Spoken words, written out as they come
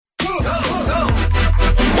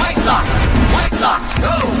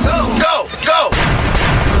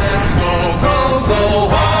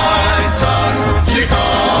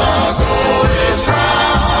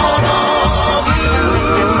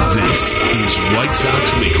White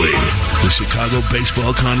Sox Weekly, the Chicago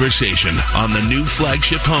baseball conversation on the new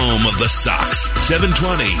flagship home of the Sox,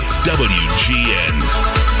 720 WGN.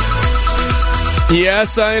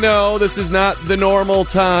 Yes, I know this is not the normal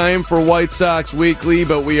time for White Sox Weekly,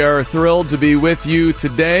 but we are thrilled to be with you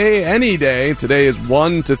today, any day. Today is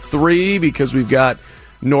 1 to 3 because we've got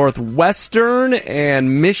Northwestern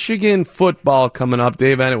and Michigan football coming up.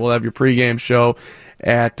 Dave Ennett will have your pregame show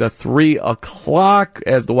at 3 o'clock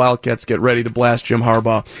as the Wildcats get ready to blast Jim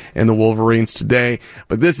Harbaugh and the Wolverines today.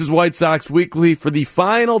 But this is White Sox Weekly for the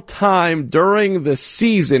final time during the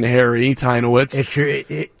season, Harry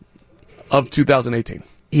Teinowitz, of 2018.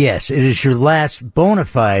 Yes, it is your last bona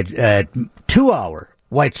fide 2-hour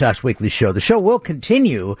White Sox Weekly show. The show will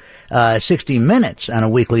continue 60 minutes on a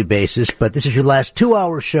weekly basis, but this is your last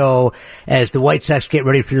 2-hour show as the White Sox get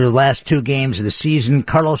ready for their last 2 games of the season.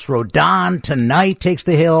 Carlos Rodon tonight takes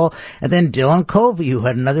the hill, and then Dylan Covey, who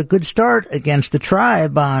had another good start against the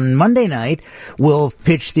Tribe on Monday night, will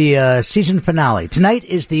pitch the season finale. Tonight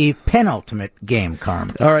is the penultimate game, Carm.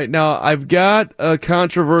 All right, now I've got a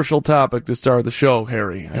controversial topic to start the show,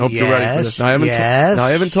 Harry. I hope you're ready for this. Now,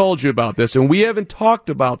 I haven't told you about this, and we haven't talked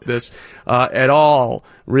about this at all,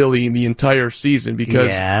 really, in the entire season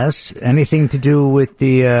because anything to do with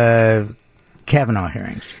the Kavanaugh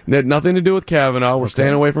hearings? It had nothing to do with Kavanaugh. We're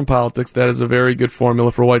staying away from politics. That is a very good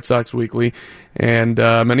formula for White Sox Weekly and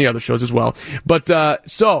many other shows as well. But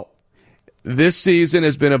so this season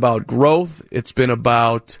has been about growth. It's been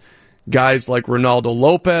about guys like Ronaldo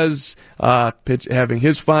Lopez having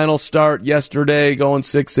his final start yesterday, going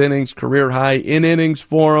 6 innings, career high in innings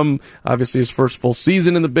for him. Obviously, his first full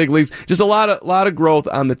season in the big leagues. Just a lot of growth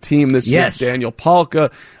on the team this year. Daniel Palka,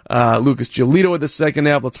 Lucas Giolito in the second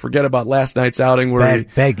half. Let's forget about last night's outing where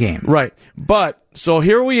bad game. Right, but so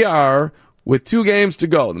here we are with 2 games to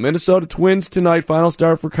go. The Minnesota Twins tonight, final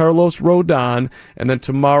start for Carlos Rodon, and then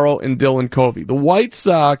tomorrow in Dylan Covey. The White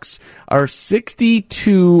Sox are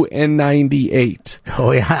 62-98.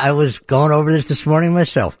 Oh, yeah, I was going over this morning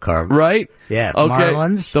myself, Carm. Right? Yeah, okay.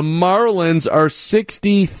 Marlins. The Marlins are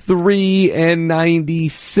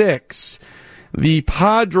 63-96. The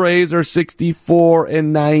Padres are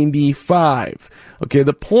 64-95. Okay,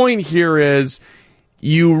 the point here is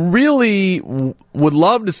you really would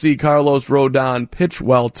love to see Carlos Rodon pitch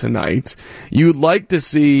well tonight. You'd like to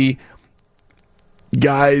see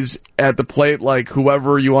guys at the plate like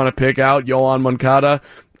whoever you want to pick out, Yohan Moncada,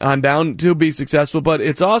 on down to be successful. But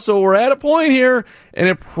it's also, we're at a point here, and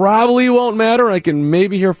it probably won't matter. I can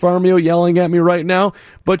maybe hear Farmio yelling at me right now,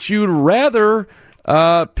 but you'd rather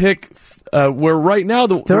pick where right now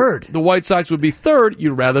the White Sox would be third.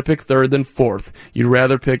 You'd rather pick third than fourth. You'd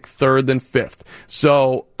rather pick third than fifth.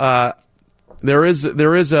 So there is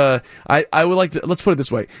a I would like to, let's put it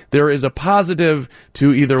this way, there is a positive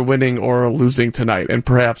to either winning or losing tonight, and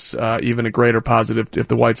perhaps even a greater positive if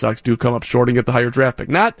the White Sox do come up short and get the higher draft pick.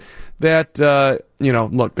 Not that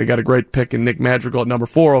look, they got a great pick in Nick Madrigal at number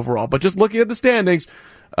 4 overall, but just looking at the standings,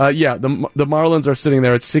 the Marlins are sitting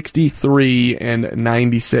there at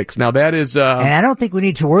 63-96. Now that is, and I don't think we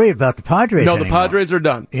need to worry about the Padres. No, anymore. the Padres are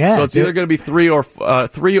done. Yeah, so it's either going to be 3 or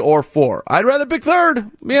 4. I'd rather pick third. To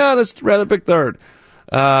be honest, rather pick third.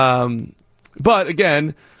 But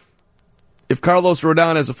again, if Carlos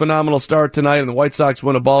Rodon has a phenomenal start tonight and the White Sox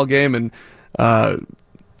win a ball game, and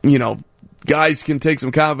guys can take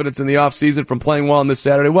some confidence in the offseason from playing well on this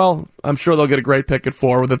Saturday, well, I'm sure they'll get a great pick at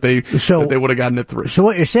 4 that they would have gotten at 3. So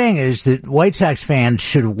what you're saying is that White Sox fans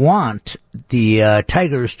should want the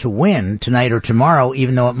Tigers to win tonight or tomorrow,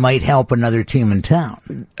 even though it might help another team in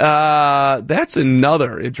town. That's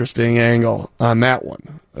another interesting angle on that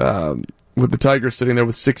one. With the Tigers sitting there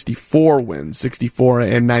with 64 wins,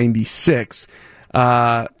 64-96.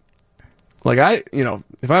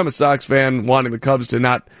 If I'm a Sox fan wanting the Cubs to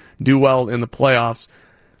not do well in the playoffs,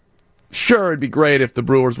 sure, it'd be great if the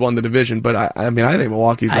Brewers won the division, but I think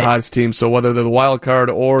Milwaukee's the hottest team, so whether they're the wild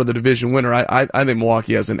card or the division winner, I think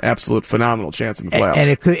Milwaukee has an absolute phenomenal chance in the playoffs. And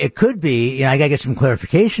it could be, I got to get some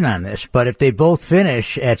clarification on this, but if they both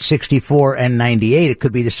finish at 64-98, it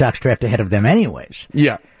could be the Sox draft ahead of them anyways.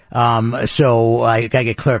 Yeah. So I got to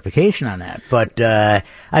get clarification on that, but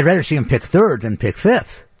I'd rather see them pick third than pick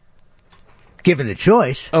fifth. Given the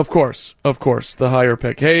choice. Of course, the higher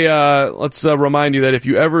pick. Hey, let's remind you that if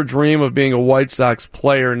you ever dream of being a White Sox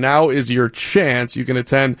player, now is your chance. You can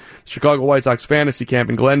attend Chicago White Sox Fantasy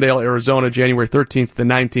Camp in Glendale, Arizona, January 13th to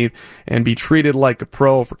 19th, and be treated like a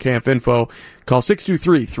pro. For camp info, call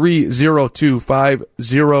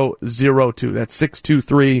 623-302-5002. That's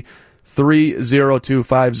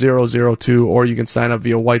 623-302-5002, or you can sign up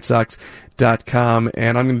via whitesox.com. whitesocks.com,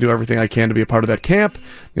 and I'm going to do everything I can to be a part of that camp. I'm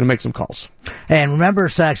going to make some calls. And remember,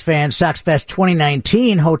 Sox fans, Sox Fest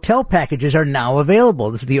 2019 hotel packages are now available.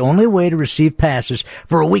 This is the only way to receive passes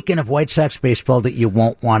for a weekend of White Sox baseball that you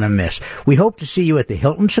won't want to miss. We hope to see you at the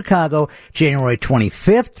Hilton Chicago, January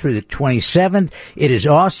 25th through the 27th. It is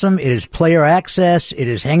awesome. It is player access. It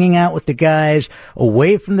is hanging out with the guys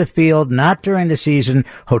away from the field, not during the season.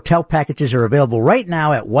 Hotel packages are available right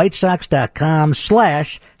now at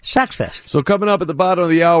whitesox.com/SoxFest. So coming up at the bottom of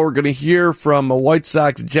the hour, we're going to hear from a White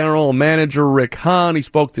Sox general manager, Rick Hahn. He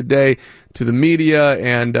spoke today to the media,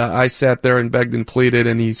 and I sat there and begged and pleaded,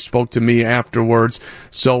 and he spoke to me afterwards.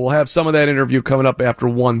 So we'll have some of that interview coming up after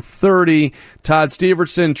 1:30. Todd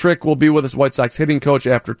Steverson, Trick, will be with us, White Sox hitting coach,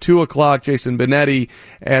 after 2 o'clock. Jason Benetti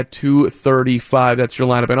at 2:35. That's your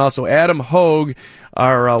lineup. And also Adam Hoge,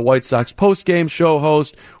 our White Sox post-game show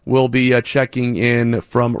host, will be checking in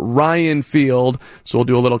from Ryan Field. So we'll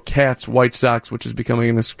do a little Cats White Sox, which is becoming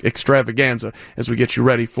an extravaganza as we get you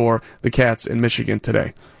ready for the Cats in Michigan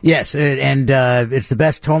today. Yes, and it's the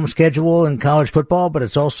best home schedule in college football, but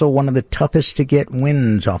it's also one of the toughest to get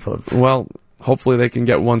wins off of. Well, hopefully they can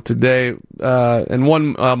get one today. And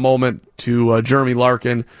one moment to Jeremy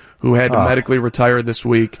Larkin, who had to medically retire this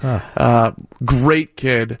week. Great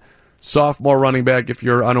kid. Sophomore running back, if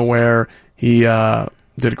you're unaware. He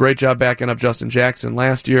did a great job backing up Justin Jackson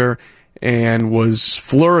last year and was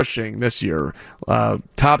flourishing this year.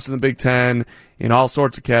 Tops in the Big Ten in all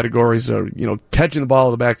sorts of categories, catching the ball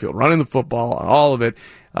in the backfield, running the football, all of it.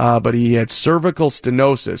 But he had cervical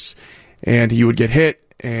stenosis, and he would get hit,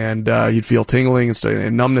 and he'd feel tingling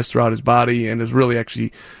and numbness throughout his body, and it's really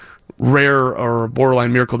actually rare or a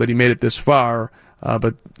borderline miracle that he made it this far.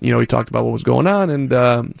 But, he talked about what was going on, and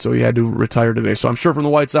so he had to retire today. So I'm sure from the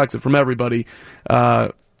White Sox and from everybody,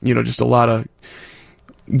 just a lot of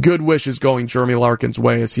good wishes going Jeremy Larkin's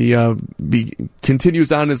way as he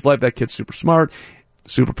continues on in his life. That kid's super smart,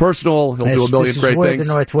 super personal. He'll do a million great where things.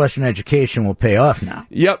 The Northwestern education will pay off now.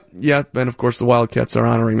 Yep. And, of course, the Wildcats are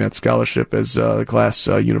honoring that scholarship as the class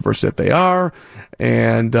universe that they are,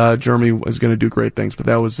 and Jeremy is going to do great things. But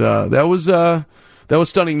that was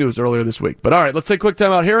stunning news earlier this week. But all right, let's take a quick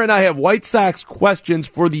time out here, and I have White Sox questions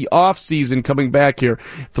for the offseason coming back here.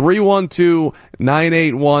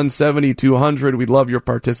 312-981-7200. We'd love your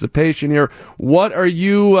participation here. What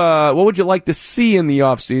would you like to see in the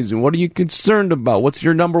offseason? What are you concerned about? What's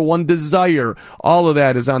your number one desire? All of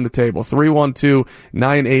that is on the table.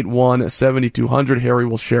 312-981-7200. Harry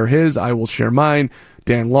will share his. I will share mine.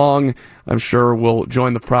 Dan Long, I'm sure, will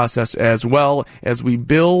join the process as well as we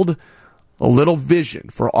build a little vision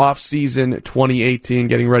for off-season 2018,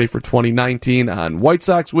 getting ready for 2019 on White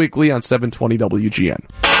Sox Weekly on 720 WGN.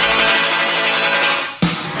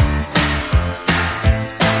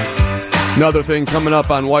 Another thing coming up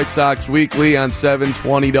on White Sox Weekly on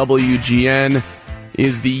 720 WGN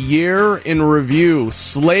is the year in review,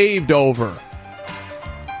 slaved over,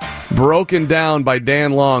 broken down by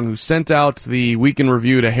Dan Long, who sent out the week in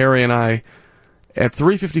review to Harry and I at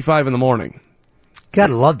 3:55 in the morning.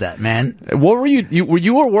 Gotta love that, man. What were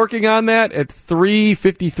you were working on that at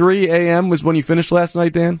 3:53 a.m. was when you finished last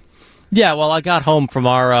night, Dan? Yeah, well, I got home from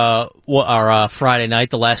our Friday night,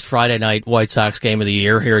 the last Friday night White Sox game of the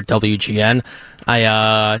year here at WGN.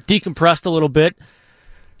 I decompressed a little bit,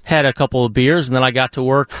 had a couple of beers, and then I got to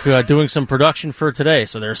work doing some production for today.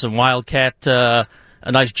 So there's some Wildcat, a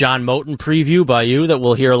nice John Moten preview by you that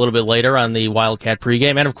we'll hear a little bit later on the Wildcat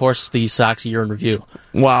pregame, and, of course, the Sox year in review.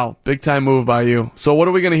 Wow, big-time move by you. So what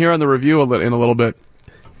are we going to hear on the review in a little bit,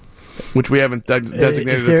 which we haven't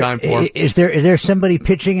designated a time for? Is there somebody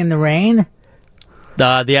pitching in the rain?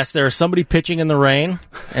 Yes, there is somebody pitching in the rain,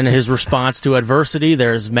 and his response to adversity.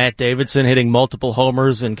 There's Matt Davidson hitting multiple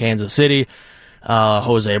homers in Kansas City.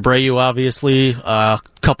 Jose Abreu, obviously. A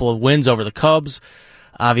couple of wins over the Cubs.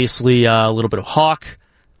 Obviously, a little bit of Hawk.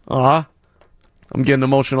 I'm getting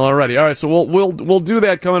emotional already. All right, so we'll do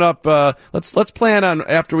that coming up. Let's plan on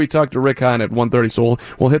after we talk to Rick Hahn at 1:30. So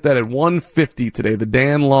we'll hit that at 1:50 today. The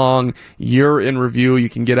Dan Long year in review. You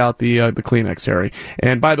can get out the Kleenex, Harry.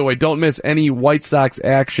 And by the way, don't miss any White Sox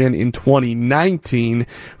action in 2019.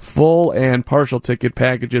 Full and partial ticket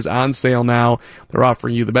packages on sale now. They're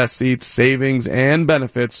offering you the best seats, savings, and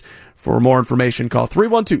benefits. For more information, call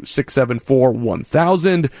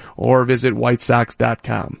 312-674-1000 or visit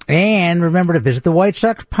whitesox.com. And remember to visit at the White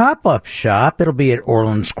Sox pop-up shop. It'll be at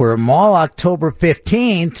Orland Square Mall, October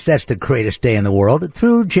 15th. That's the greatest day in the world.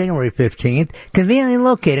 Through January 15th. Conveniently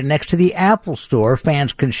located next to the Apple Store.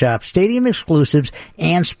 Fans can shop stadium exclusives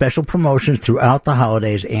and special promotions throughout the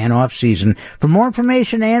holidays and off-season. For more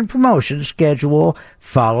information and promotion schedule,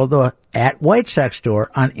 follow the at White Sox Store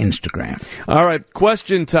on Instagram. All right,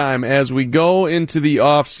 question time. As we go into the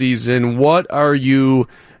off-season, what are you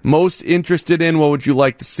most interested in? What would you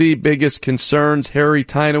like to see? Biggest concerns? Harry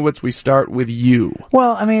Teinowitz, we start with you.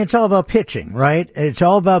 Well, I mean, it's all about pitching, right? It's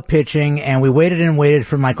all about pitching, and we waited and waited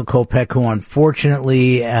for Michael Kopech, who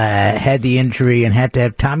unfortunately had the injury and had to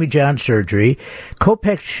have Tommy John surgery.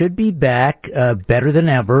 Kopech should be back better than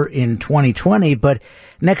ever in 2020, but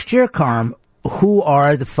next year, Carm, who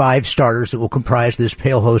are the 5 starters that will comprise this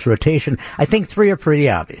pale hose rotation? I think 3 are pretty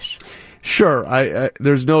obvious. Sure,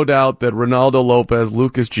 there's no doubt that Ronaldo Lopez,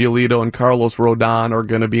 Lucas Giolito, and Carlos Rodon are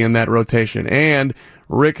going to be in that rotation. And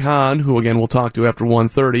Rick Hahn, who again we'll talk to after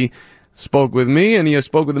 1:30, spoke with me and he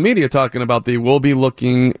spoke with the media talking about they will be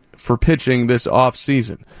looking for pitching this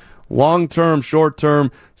offseason. Long-term,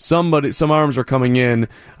 short-term, some arms are coming in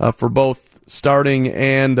for both starting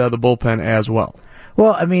and the bullpen as well.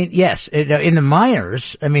 Well, I mean, yes, in the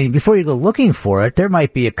minors, I mean, before you go looking for it, there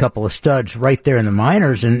might be a couple of studs right there in the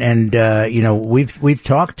minors, and you know, we've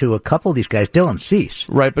talked to a couple of these guys, Dylan Cease.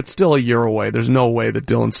 Right, but still a year away. There's no way that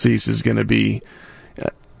Dylan Cease is going to be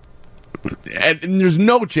and there's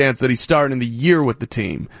no chance that he's starting the year with the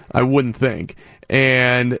team, I wouldn't think.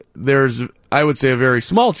 And there's, I would say, a very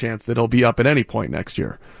small chance that he'll be up at any point next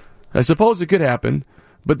year. I suppose it could happen,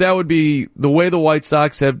 but that would be the way the White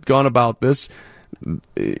Sox have gone about this.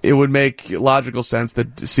 It would make logical sense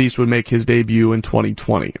that Cease would make his debut in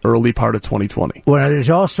 2020, early part of 2020. Well, there's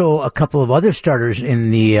also a couple of other starters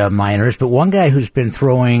in the minors, but one guy who's been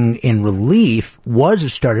throwing in relief was a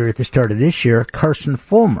starter at the start of this year, Carson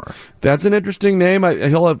Fulmer. That's an interesting name.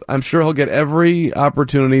 I'm sure he'll get every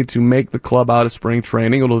opportunity to make the club out of spring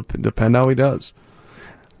training. It'll depend how he does.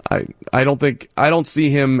 I don't see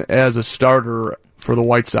him as a starter for the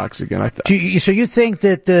White Sox again. So you think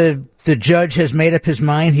that the judge has made up his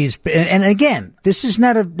mind? And again, this is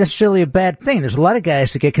not necessarily a bad thing. There's a lot of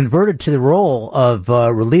guys that get converted to the role of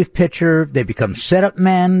relief pitcher. They become setup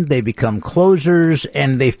men, they become closers,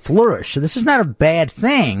 and they flourish. So this is not a bad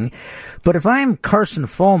thing. But if I'm Carson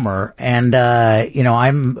Fulmer and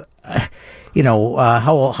I'm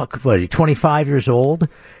how old? What is he? 25 years old.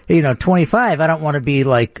 25. I don't want to be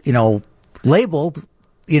labeled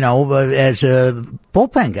as a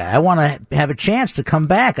bullpen guy. I want to have a chance to come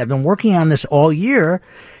back. I've been working on this all year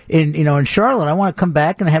in Charlotte. I want to come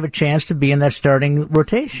back and have a chance to be in that starting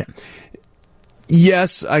rotation.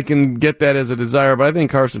 Yes, I can get that as a desire, but I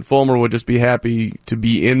think Carson Fulmer would just be happy to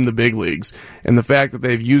be in the big leagues. And the fact that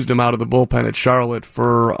they've used him out of the bullpen at Charlotte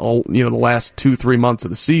for the last 2-3 months of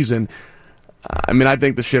the season, I mean, I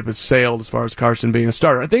think the ship has sailed as far as Carson being a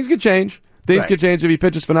starter. Things could change. Things could change if he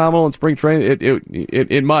pitches phenomenal in spring training.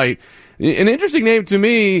 It might. An interesting name to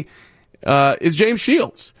me is James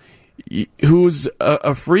Shields, who's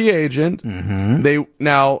a free agent. Mm-hmm.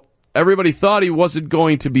 Now everybody thought he wasn't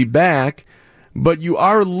going to be back, but you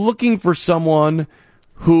are looking for someone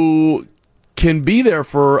who can be there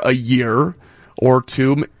for a year or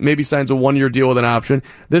two, maybe signs a 1-year deal with an option.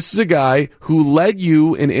 This is a guy who led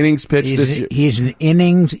you in innings pitched this year. He's an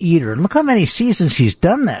innings eater. Look how many seasons he's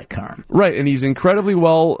done that, Carm. Right, and he's incredibly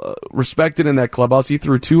well respected in that clubhouse. He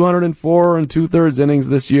threw 204 2/3 innings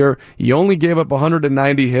this year. He only gave up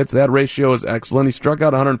 190 hits. That ratio is excellent. He struck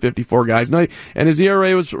out 154 guys, and his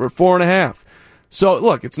ERA was 4.5. So,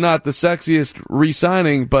 look, it's not the sexiest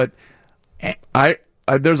re-signing, but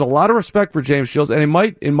there's a lot of respect for James Shields, and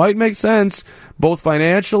it might make sense both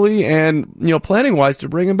financially and planning wise to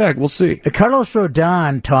bring him back. We'll see. Carlos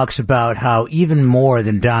Rodon talks about how even more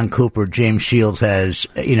than Don Cooper, James Shields has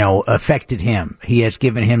affected him. He has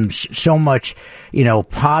given him so much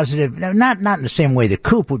positive. Not in the same way that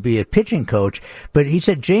Coop would be a pitching coach, but he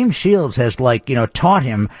said James Shields has taught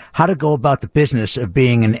him how to go about the business of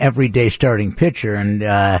being an everyday starting pitcher,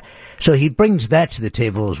 and so he brings that to the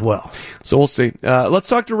table as well. So we'll see. Let's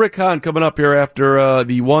talk to Rick Hahn coming up here after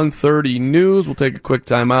the 1:30 news. We'll take a quick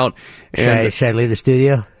time out. And should I leave the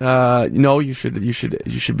studio? No, you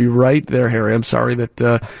should be right there, Harry. I'm sorry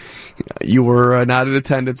that you were not in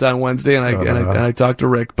attendance on Wednesday, and I talked to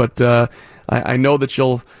Rick, but I know that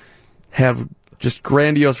you'll have just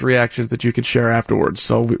grandiose reactions that you can share afterwards.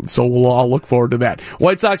 So we'll all look forward to that.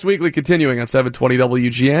 White Sox Weekly continuing on 720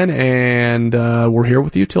 WGN, and we're here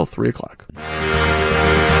with you till 3 o'clock.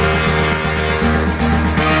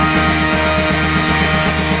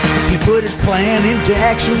 He put it his plan into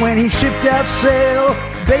action when he shipped out Sale.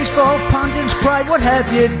 Baseball pundits cried, what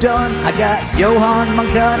have you done? I got Johan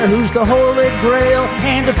Moncada, who's the holy grail,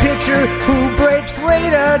 and a pitcher who breaks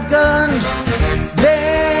radar guns.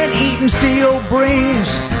 Then Eaton Steel brings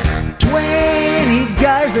 20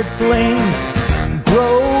 guys that flame.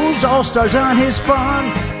 Grows all-stars on his farm.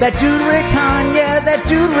 That dude Rick Hahn, yeah, that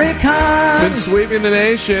dude Rick Hahn. It's been sweeping the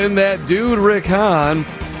nation. That dude Rick Hahn.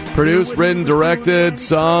 Produced, written, directed,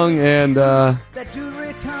 sung, and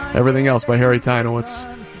everything else by Harry Teinowitz.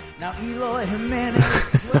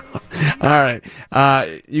 All right.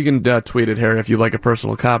 You can tweet at Harry if you'd like a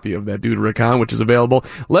personal copy of that dude Rick Hahn, which is available.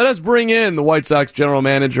 Let us bring in the White Sox general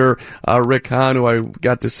manager, Rick Hahn, who I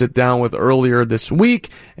got to sit down with earlier this week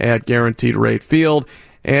at Guaranteed Rate Field.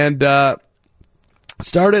 And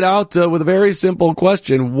started out with a very simple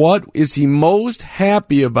question. What is he most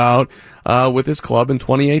happy about with his club in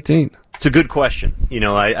 2018? It's a good question.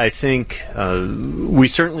 I think we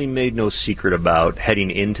certainly made no secret about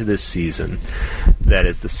heading into this season that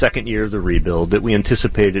is the second year of the rebuild, that we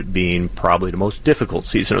anticipated it being probably the most difficult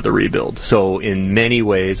season of the rebuild. So in many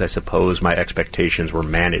ways, I suppose my expectations were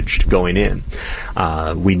managed going in.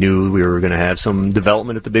 We knew we were going to have some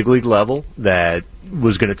development at the big league level that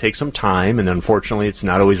was going to take some time, and unfortunately it's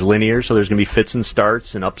not always linear, so there's going to be fits and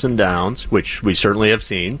starts and ups and downs, which we certainly have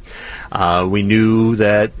seen. We knew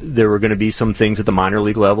that there were going to be some things at the minor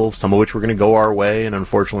league level, some of which were going to go our way, and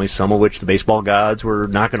unfortunately some of which the baseball gods were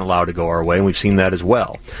not going to allow to go our way, and we've seen that as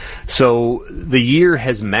well. So the year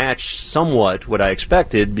has matched somewhat what I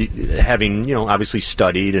expected, having obviously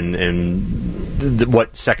studied and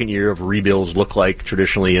what second year of rebuilds look like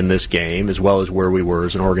traditionally in this game, as well as where we were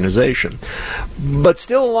as an organization. But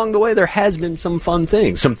still, along the way, there has been some fun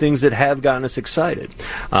things, some things that have gotten us excited.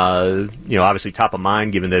 Obviously top of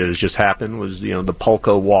mind, given that it has just happened, was the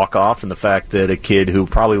Polka walk-off and the fact that a kid who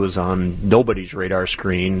probably was on nobody's radar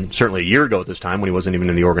screen, certainly a year ago at this time when he wasn't even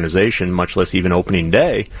in the organization, much less even opening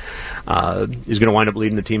day, is going to wind up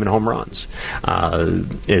leading the team in home runs,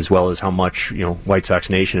 as well as how much White Sox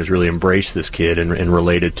Nation has really embraced this kid and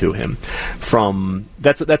related to him.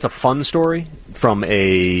 That's a fun story from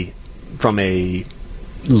a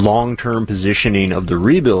long-term positioning of the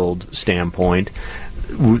rebuild standpoint.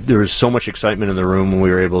 There was so much excitement in the room when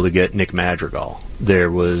we were able to get Nick Madrigal.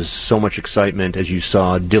 There was so much excitement as you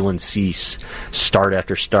saw Dylan Cease start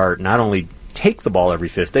after start, not only take the ball every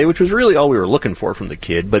fifth day, which was really all we were looking for from the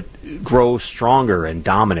kid, but grow stronger and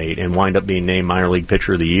dominate and wind up being named minor league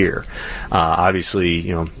pitcher of the year.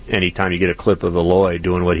 Obviously, anytime you get a clip of Eloy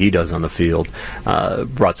doing what he does on the field,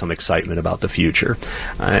 brought some excitement about the future.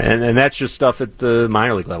 And that's just stuff at the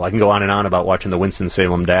minor league level. I can go on and on about watching the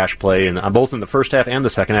Winston-Salem Dash play, and both in the first half and the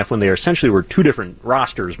second half, when they essentially were two different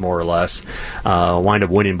rosters, more or less, wind up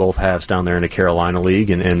winning both halves down there in the Carolina League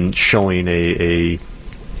and showing a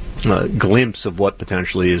glimpse of what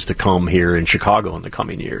potentially is to come here in Chicago in the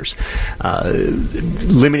coming years.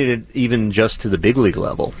 Limited even just to the big league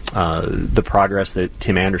level, the progress that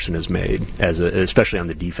Tim Anderson has made, especially on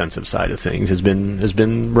the defensive side of things, has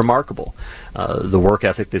been remarkable. The work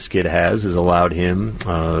ethic this kid has allowed him,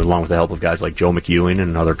 along with the help of guys like Joe McEwing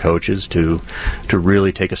and other coaches, to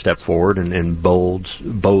really take a step forward and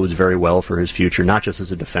bodes very well for his future, not just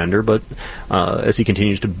as a defender, but as he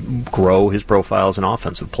continues to grow his profile as an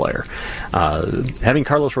offensive player. Having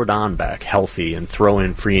Carlos Rodon back healthy and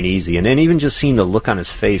throwing free and easy, and even just seeing the look on his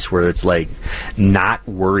face where it's like not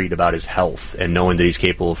worried about his health and knowing that he's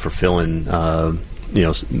capable of fulfilling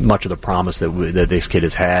much of the promise that this kid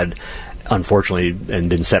has had, unfortunately, and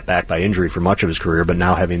been set back by injury for much of his career, but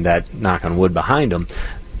now having that, knock on wood, behind him,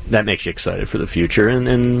 that makes you excited for the future.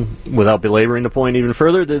 And without belaboring the point even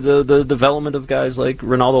further, the development of guys like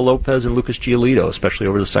Ronaldo Lopez and Lucas Giolito, especially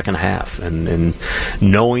over the second half, and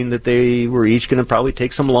knowing that they were each going to probably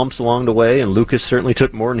take some lumps along the way, and Lucas certainly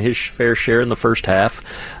took more than his fair share in the first half,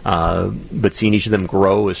 but seeing each of them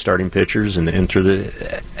grow as starting pitchers and enter the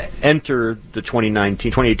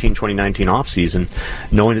 2018-2019 offseason,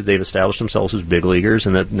 knowing that they've established themselves as big leaguers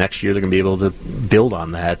and that next year they're going to be able to build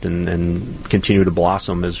on that and continue to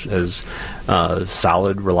blossom as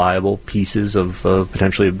solid, reliable pieces of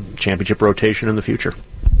potentially a championship rotation in the future.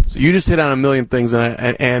 So you just hit on a million things,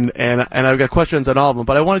 and I've got questions on all of them,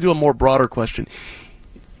 but I want to do a more broader question.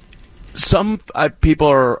 Some people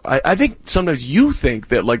are, I think sometimes you think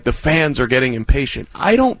that like the fans are getting impatient.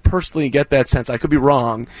 I don't personally get that sense. I could be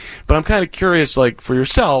wrong, but I'm kind of curious, like for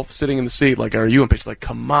yourself, sitting in the seat, like are you impatient? Like,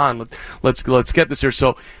 come on, let's get this here.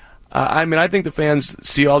 So, I think the fans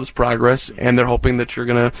see all this progress, and they're hoping that you're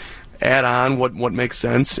going to add on what makes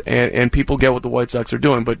sense, and people get what the White Sox are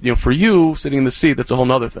doing. But for you sitting in the seat, that's a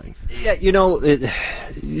whole other thing. Yeah,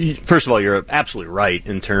 first of all, you're absolutely right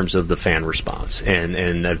in terms of the fan response,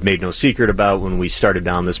 and I've made no secret about when we started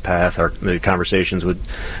down this path, the conversations with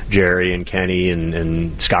Jerry and Kenny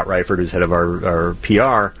and Scott Reifert, who's head of our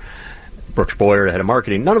PR, Brooks Boyer, head of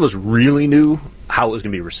marketing. None of us really knew how it was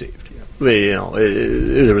going to be received.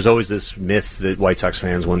 There was always this myth that White Sox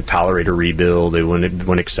fans wouldn't tolerate a rebuild, they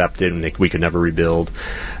wouldn't accept it, and we could never rebuild.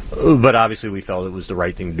 But obviously we felt it was the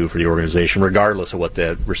right thing to do for the organization, regardless of what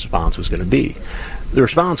that response was going to be. The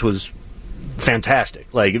response was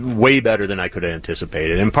fantastic, like way better than I could have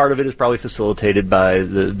anticipated. And part of it is probably facilitated by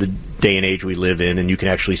the day and age we live in, and you can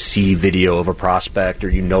actually see video of a prospect,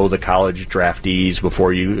 or the college draftees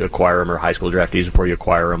before you acquire them, or high school draftees before you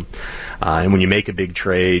acquire them. And when you make a big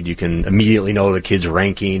trade, you can immediately know the kid's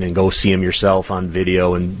ranking and go see him yourself on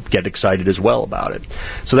video and get excited as well about it.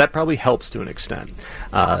 So that probably helps to an extent.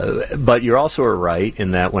 But you're also right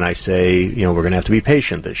in that when I say, we're going to have to be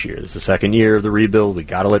patient this year. This is the second year of the rebuild. We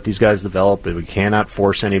got to let these guys develop. We cannot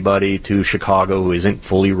force anybody to Chicago who isn't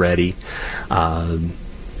fully ready.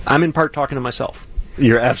 I'm in part talking to myself.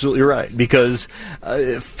 You're absolutely right, because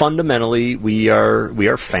fundamentally we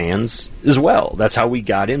are fans as well. That's how we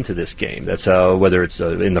got into this game. That's whether it's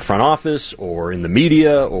in the front office or in the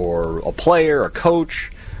media or a player, a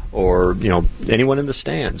coach, or anyone in the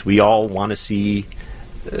stands. We all want to see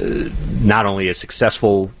not only a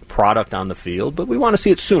successful product on the field, but we want to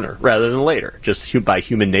see it sooner rather than later, just by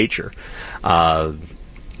human nature.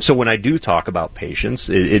 So when I do talk about patience,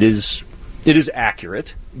 it is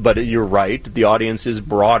accurate, but you're right. The audience is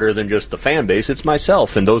broader than just the fan base. It's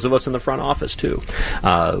myself and those of us in the front office too.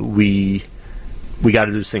 We got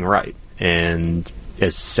to do this thing right, and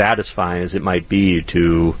as satisfying as it might be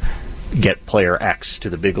to get player X to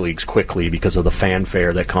the big leagues quickly because of the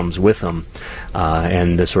fanfare that comes with them,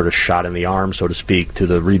 and the sort of shot in the arm, so to speak, to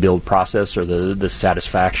the rebuild process, or the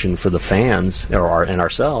satisfaction for the fans and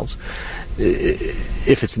ourselves.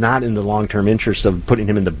 If it's not in the long-term interest of putting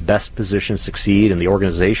him in the best position to succeed and the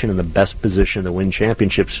organization in the best position to win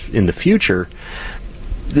championships in the future,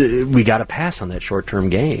 we got to pass on that short-term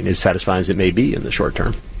gain, as satisfying as it may be in the short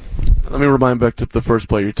term. Let me remind back to the first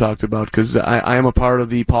player you talked about, because I am a part of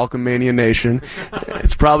the Palkamania Nation.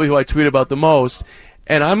 It's probably who I tweet about the most,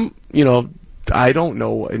 and I don't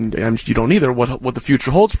know, and you don't either, what the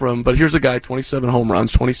future holds for him, but here's a guy, 27 home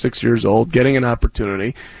runs, 26 years old, getting an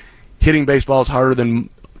opportunity, hitting baseballs harder than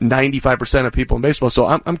 95% of people in baseball. So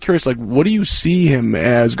I'm curious, what do you see him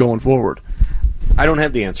as going forward? I don't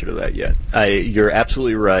have the answer to that yet. You're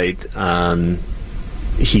absolutely right.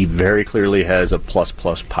 He very clearly has a plus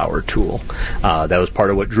power tool. That was part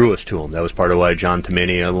of what drew us to him. That was part of why John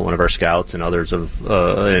Taminia, one of our scouts, and others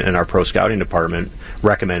in our pro scouting department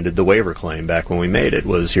recommended the waiver claim back when we made it.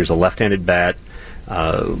 Was here's a left-handed bat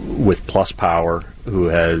with plus power who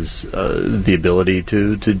has the ability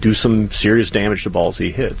to do some serious damage to balls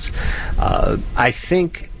he hits. I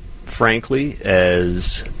think, frankly,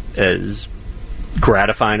 as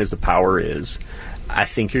gratifying as the power is, I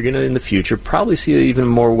think you're going to, in the future, probably see an even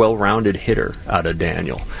more well-rounded hitter out of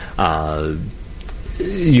Daniel.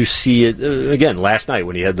 You see it, again, last night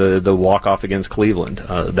when he had the walk-off against Cleveland.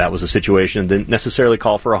 That was a situation that didn't necessarily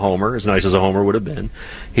call for a homer, as nice as a homer would have been.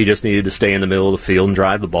 He just needed to stay in the middle of the field and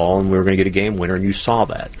drive the ball, and we were going to get a game winner, and you saw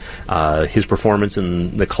that. His performance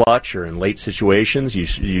in the clutch or in late situations,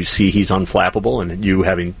 you see he's unflappable, and you,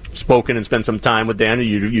 having spoken and spent some time with Daniel,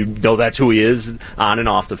 you know that's who he is on and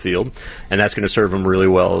off the field, and that's going to serve him really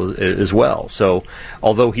well as well. So,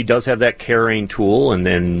 although he does have that carrying tool, and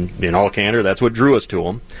then, in all candor, that's what drew us to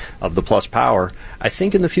him, of the plus power, I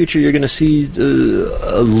think in the future you're going to see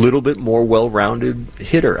a little bit more well-rounded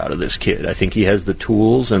hitter out of this kid. I think he has the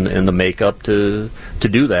tools and the makeup to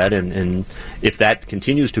do that, and if that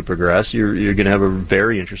continues to progress, you're going to have a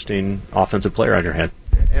very interesting offensive player on your hand.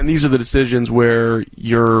 And these are the decisions where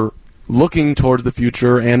you're looking towards the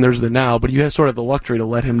future, and there's the now, but you have sort of the luxury to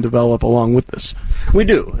let him develop along with this. We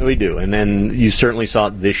do. And then you certainly saw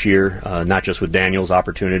it this year, not just with Daniel's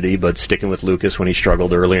opportunity, but sticking with Lucas when he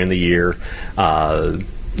struggled earlier in the year.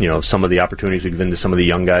 Some of the opportunities we've given to some of the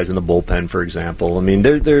young guys in the bullpen, for example. I mean,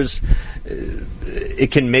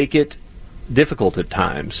 it can make it difficult at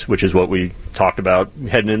times, which is what we talked about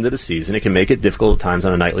heading into the season. It can make it difficult at times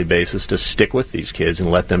on a nightly basis to stick with these kids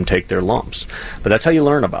and let them take their lumps. But that's how you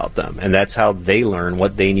learn about them, and that's how they learn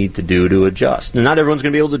what they need to do to adjust. And not everyone's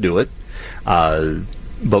going to be able to do it,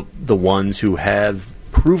 but the ones who have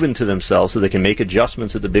proven to themselves that they can make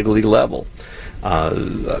adjustments at the big league level,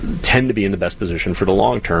 tend to be in the best position for the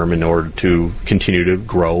long term in order to continue to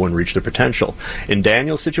grow and reach their potential. In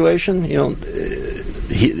Daniel's situation,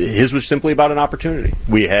 his was simply about an opportunity.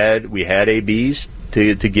 We had ABs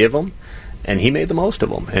to give him, and he made the most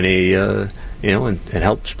of them, and he and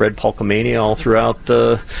helped spread Pulkamania all throughout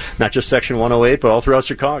not just Section 108, but all throughout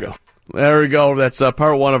Chicago. There we go. That's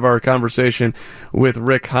part one of our conversation with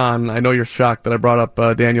Rick Hahn. I know you're shocked that I brought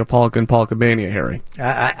up Daniel Polk and Pulkamania, Harry.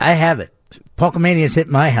 I have it. Pulkamania's hit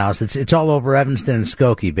my house. It's all over Evanston and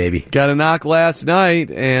Skokie, baby. Got a knock last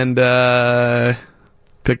night and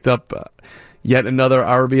picked up yet another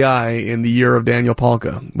RBI in the year of Daniel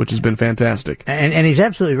Polka, which has been fantastic. And he's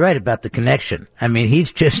absolutely right about the connection. I mean,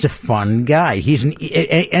 he's just a fun guy.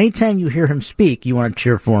 Anytime you hear him speak, you want to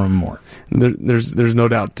cheer for him more. There's no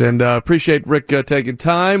doubt. And appreciate Rick taking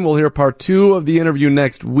time. We'll hear part 2 of the interview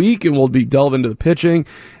next week, and we'll be delving into the pitching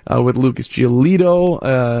with Lucas Giolito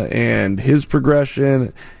and his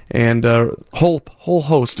progression and a whole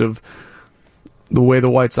host of the way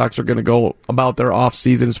the White Sox are going to go about their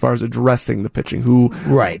offseason as far as addressing the pitching,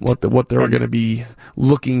 what they're going to be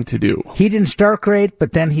looking to do. He didn't start great,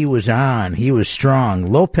 but then he was on. He was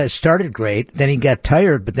strong. Lopez started great, then he got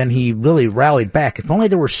tired, but then he really rallied back. If only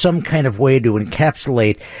there were some kind of way to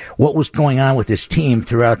encapsulate what was going on with this team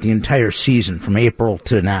throughout the entire season from April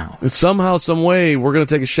to now. Somehow, some way, we're going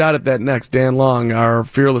to take a shot at that next. Dan Long, our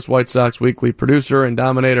fearless White Sox weekly producer and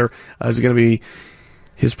dominator, is going to be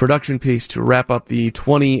his production piece to wrap up the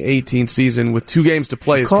 2018 season with 2 games to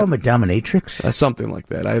play. You call him a dominatrix? Something like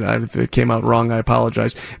that. If it came out wrong, I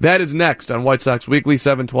apologize. That is next on White Sox Weekly,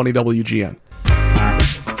 720 WGN.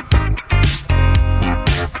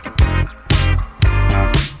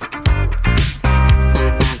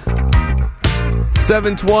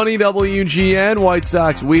 .720 WGN, White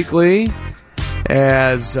Sox Weekly,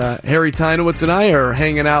 as Harry Teinowitz and I are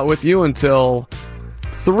hanging out with you until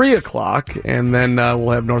 3 o'clock, and then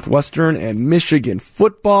we'll have Northwestern and Michigan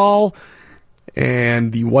football,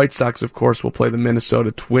 and the White Sox, of course, will play the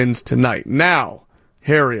Minnesota Twins tonight. Now,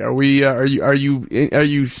 Harry, are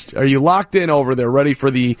you locked in over there, ready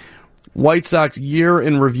for the White Sox year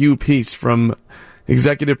in review piece from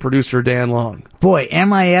executive producer Dan Long? Boy,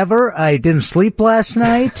 am I ever? I didn't sleep last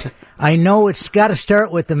night. I know it's got to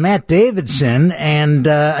start with the Matt Davidson, and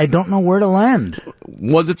I don't know where to land.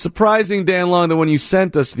 Was it surprising, Dan Long, that when you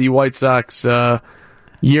sent us the White Sox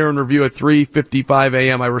year in review at 3:55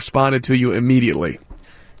 a.m., I responded to you immediately?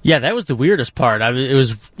 Yeah, that was the weirdest part. I mean, it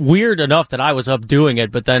was weird enough that I was up doing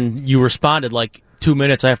it, but then you responded like 2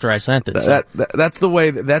 minutes after I sent it. So. That's the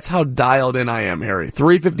way. That's how dialed in I am, Harry.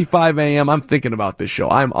 3:55 a.m. I'm thinking about this show.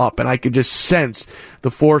 I'm up, and I could just sense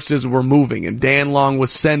the forces were moving. And Dan Long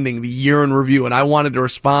was sending the year in review, and I wanted to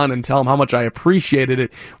respond and tell him how much I appreciated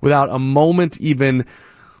it without a moment even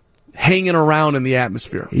hanging around in the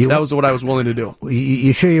atmosphere. That was what I was willing to do.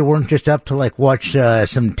 You sure you weren't just up to watch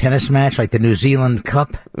some tennis match like the New Zealand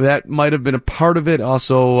Cup? That might have been a part of it.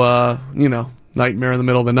 Also, nightmare in the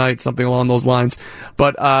middle of the night, something along those lines.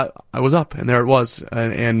 But I was up, and there it was,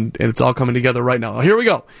 and it's all coming together right now. Here we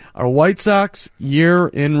go. Our White Sox year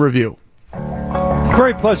in review.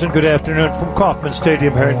 Very pleasant good afternoon from Kauffman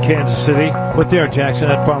Stadium here in Kansas City with their Jackson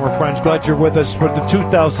and Farmer friends. Glad you're with us for the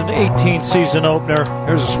 2018 season opener.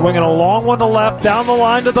 Here's a swinging a long one to left, down the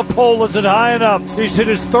line to the pole. Is it high enough? He's hit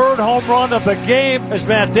his 3rd home run of the game as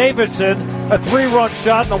Matt Davidson, a 3-run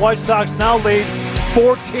shot, and the White Sox now lead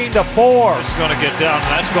 14-4. It's going to get down,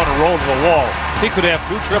 and that's going to roll to the wall. He could have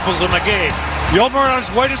 2 triples in the game. Yolmer on his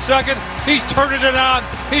way to second. He's turning it on.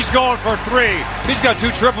 He's going for 3. He's got 2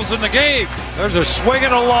 triples in the game. There's a swing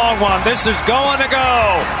and a long one. This is going to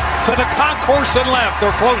go to the concourse and left.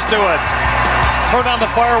 They're close to it. Turn on the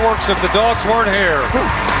fireworks if the dogs weren't here.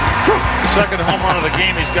 Second home run of the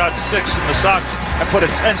game. He's got 6 in the Sox. I put a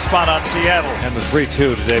 10 spot on Seattle. And the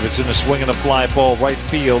 3-2 to Davidson, a swing and a fly ball right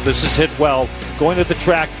field. This is hit well. Going to the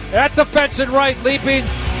track. At the fence and right, leaping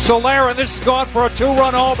Soler, and this is gone for a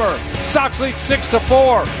 2-run homer. Sox lead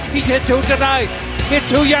 6-4. He's hit 2 tonight. Hit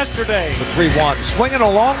 2 yesterday. The 3-1. Swinging a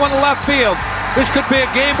long one to left field. This could be a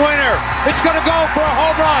game winner. It's going to go for a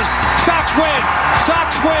home run. Sox win.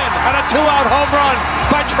 Sox win. And a 2-out home run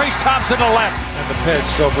by Trace Thompson to left. And the pitch,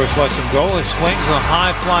 Sobers lets him go. He swings a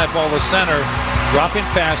high fly ball to center. Dropping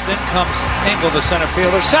fast. In comes Engel, the center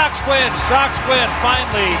fielder. Sox win. Sox win.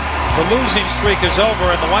 Finally, the losing streak is over,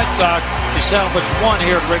 and the White Sox salvage 1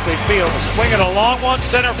 here at Wrigley Field. Swinging a long one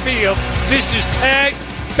center field. This is tag,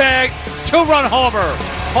 bag, 2-run homer.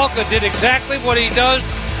 Polka did exactly what he does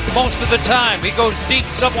most of the time. He goes deep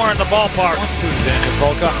somewhere in the ballpark. 1-2 Daniel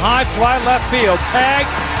Polka. High fly left field. Tag,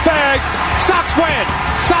 bag, Sox win.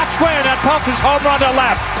 Sox win. That Polka's home run to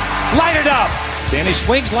left. Light it up. Danny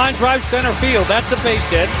swings, line drive, center field. That's a base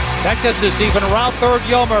hit. That gets us even around third.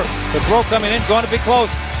 Yolmer. The throw coming in, going to be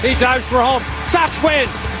close. He dives for home. Sox win.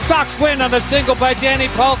 Sox win on the single by Danny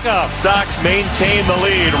Polka. Sox maintain the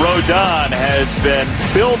lead. Rodon has been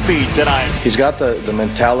filthy tonight. He's got the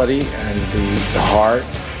mentality and the heart,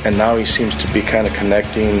 and now he seems to be kind of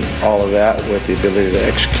connecting all of that with the ability to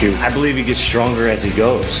execute. I believe he gets stronger as he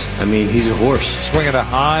goes. I mean, he's a horse. Swinging a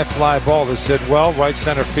high fly ball to Sidwell, right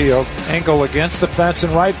center field. Engel against the fence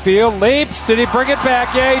in right field. Leaps. Did he bring it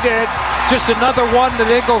back? Yeah, he did. Just another one that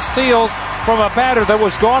Engel steals from a batter that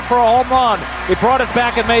was gone for a home run. He brought it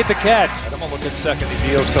back and made the catch. Adam will look at second. He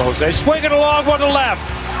deals to Jose. Swinging along, one to left.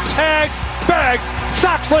 Tagged. Bagged.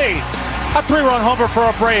 Sox lead. A 3-run homer for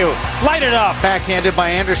Abreu. Light it up. Backhanded by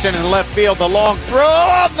Anderson in left field. The long throw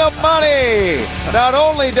on the money. Not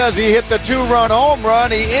only does he hit the 2-run home run,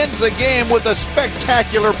 he ends the game with a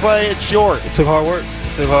spectacular play at short. It took hard work.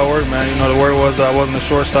 Man. You know, the word was that I wasn't a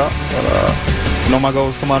shortstop. But, my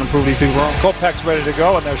goal is to come out and prove these people wrong. Kopech's ready to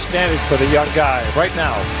go, and they're standing for the young guy right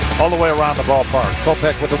now, all the way around the ballpark.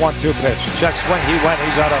 Kopech with the 1-2 pitch. Check swing. He went.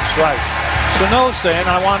 He's out on strike. Sano saying,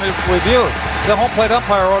 I want to review. The home plate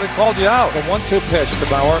umpire already called you out. The 1-2 pitch to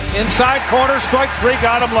Bauer. Inside corner, strike 3,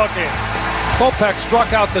 got him looking. Kopech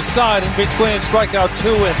struck out the side in between strikeout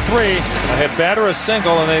 2 and 3. A hit batter, a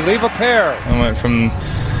single, and they leave a pair. I went from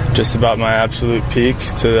just about my absolute peak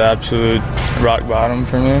to the absolute rock bottom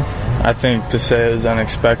for me. I think to say it was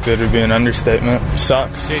unexpected would be an understatement. It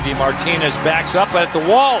sucks. J.D. Martinez backs up at the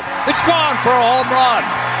wall. It's gone for a home run.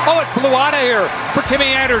 Oh, it flew out of here for Timmy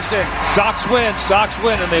Anderson. Sox win,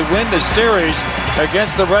 and they win the series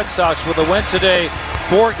against the Red Sox with a win today,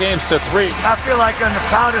 4-3. I feel like I'm the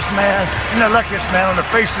proudest man and the luckiest man on the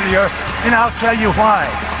face of the earth, and I'll tell you why.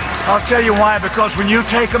 Because when you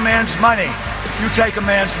take a man's money, you take a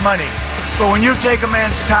man's money. But when you take a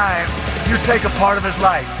man's time, you take a part of his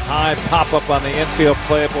life. High pop-up on the infield,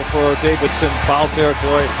 playable for Davidson. Foul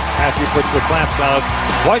territory after he puts the clamps out.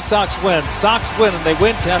 White Sox win. And they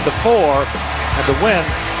win 10-4. And the win,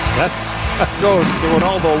 that goes to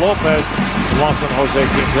Ronaldo Lopez. Loss on Jose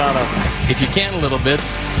Quintana. If you can a little bit,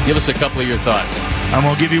 give us a couple of your thoughts. I'm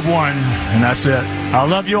going to give you one, and that's it. I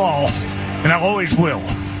love you all, and I always will.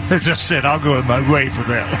 That's just it. I'll go my way for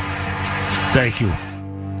that. Thank you.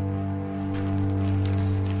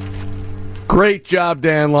 Great job,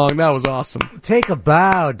 Dan Long. That was awesome. Take a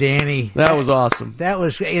bow, Danny. That was awesome. That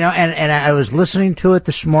was, and I was listening to it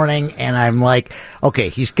this morning, and I'm like, okay,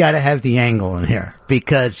 he's got to have the angle in here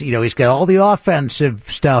because, he's got all the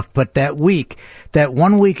offensive stuff, but that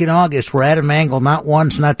 1 week in August where Adam Engel, not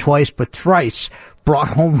once, not twice, but thrice, brought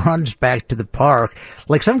home runs back to the park.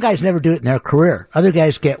 Like some guys never do it in their career. Other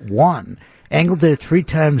guys get one. Engel did it 3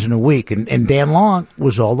 times in a week, and Dan Long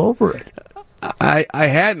was all over it. I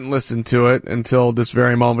hadn't listened to it until this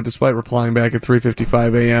very moment, despite replying back at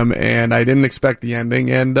 3:55 a.m. and I didn't expect the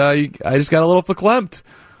ending, and I just got a little verklempt,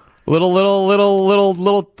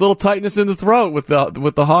 little tightness in the throat with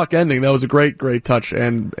the Hawk ending. That was a great touch,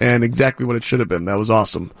 and exactly what it should have been. That was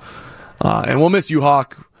awesome, and we'll miss you,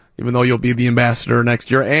 Hawk, even though you'll be the ambassador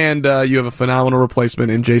next year, and you have a phenomenal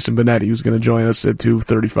replacement in Jason Benetti, who's going to join us at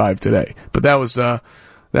 2:35 today. But that was a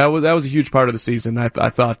huge part of the season. I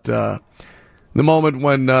thought. The moment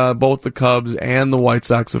when both the Cubs and the White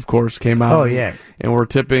Sox, of course, came out and were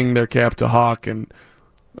tipping their cap to Hawk and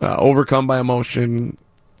overcome by emotion,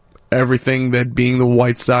 everything that being the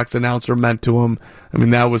White Sox announcer meant to him. I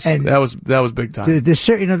mean, that was big time.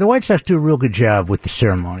 The White Sox do a real good job with the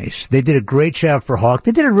ceremonies. They did a great job for Hawk.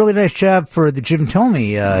 They did a really nice job for the Jim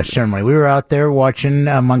Thome ceremony. We were out there watching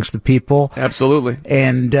amongst the people. Absolutely.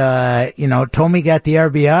 And Thome got the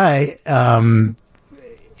RBI.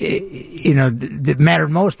 That mattered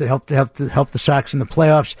most, that helped the Sox in the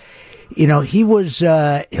playoffs.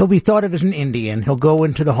 He'll be thought of as an Indian. He'll go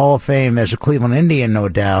into the Hall of Fame as a Cleveland Indian, no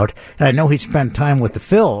doubt. And I know he'd spent time with the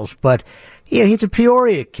Phils, but he's a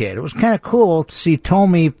Peoria kid. It was kind of cool to see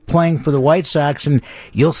Thome playing for the White Sox, and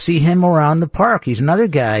you'll see him around the park. He's another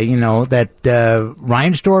guy, that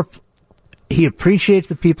Reinsdorf, he appreciates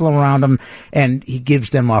the people around him, and he gives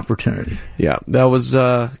them opportunity. Yeah, that was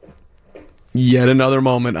yet another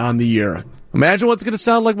moment on the year. Imagine what it's going to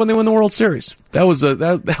sound like when they win the World Series. That was for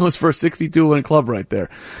a 62-win club right there.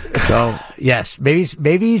 So yes,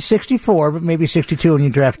 maybe 64, but maybe 62 when you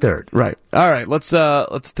draft third. Right. All right. Let's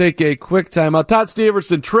take a quick timeout. Todd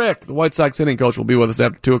Steverson, Trick, the White Sox hitting coach, will be with us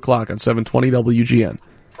after 2:00 on 720 WGN.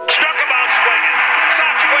 Struck him out swinging.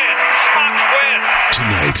 Sox win.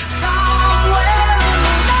 Tonight,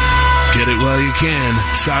 Get it while you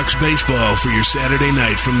can. Sox baseball for your Saturday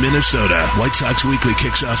night from Minnesota. White Sox Weekly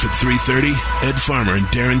kicks off at 3:30. Ed Farmer and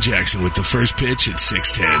Darren Jackson with the first pitch at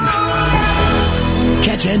 6:10.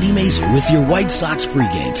 Catch Andy Mazer with your White Sox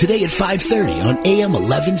pregame today at 5:30 on AM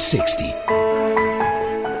 1160.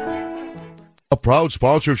 A proud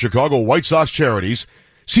sponsor of Chicago White Sox charities,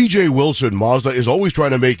 C.J. Wilson Mazda is always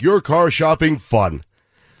trying to make your car shopping fun.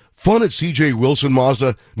 Fun at C.J. Wilson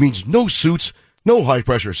Mazda means no suits, no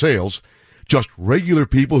high-pressure sales, just regular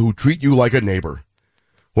people who treat you like a neighbor.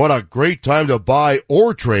 What a great time to buy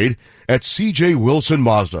or trade at C.J. Wilson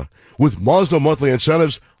Mazda, with Mazda monthly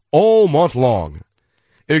incentives all month long.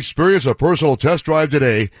 Experience a personal test drive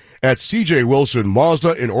today at C.J. Wilson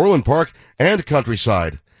Mazda in Orland Park and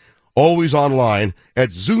Countryside. Always online at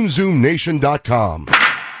ZoomZoomNation.com.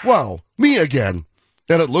 Wow, me again.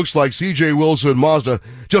 And it looks like C.J. Wilson Mazda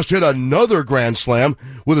just hit another grand slam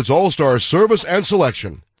with its all-star service and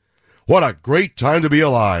selection. What a great time to be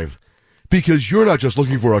alive. Because you're not just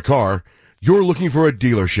looking for a car, you're looking for a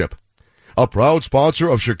dealership. A proud sponsor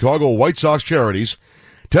of Chicago White Sox charities,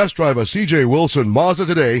 test drive a C.J. Wilson Mazda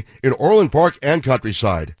today in Orland Park and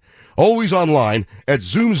Countryside. Always online at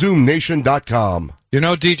ZoomZoomNation.com. You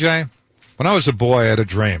know, DJ, when I was a boy, I had a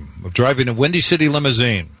dream of driving a Windy City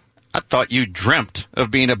limousine. I thought you dreamt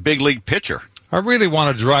of being a big league pitcher. I really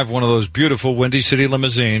want to drive one of those beautiful Windy City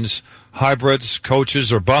limousines, hybrids,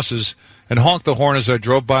 coaches, or buses, and honk the horn as I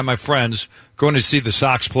drove by my friends going to see the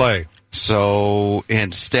Sox play. So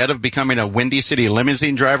instead of becoming a Windy City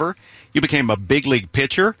limousine driver, you became a big league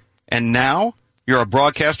pitcher, and now you're a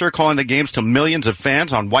broadcaster calling the games to millions of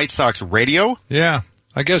fans on White Sox radio? Yeah,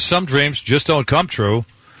 I guess some dreams just don't come true.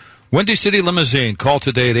 Windy City Limousine. Call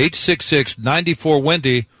today at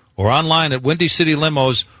 866-94-WINDY or online at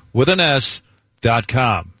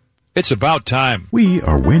WindyCityLimos.com. It's about time. We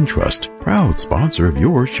are Wintrust, proud sponsor of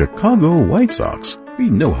your Chicago White Sox. We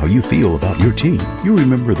know how you feel about your team. You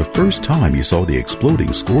remember the first time you saw the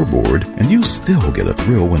exploding scoreboard, and you still get a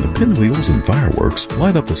thrill when the pinwheels and fireworks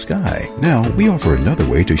light up the sky. Now, we offer another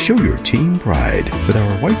way to show your team pride. With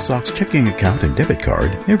our White Sox checking account and debit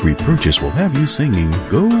card, every purchase will have you singing,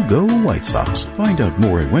 Go, Go, White Sox. Find out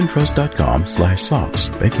more at wintrust.com/Sox.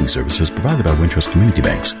 Banking services provided by Wintrust Community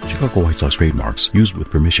Banks. Chicago White Sox trademarks used with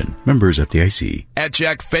permission. Members FDIC. At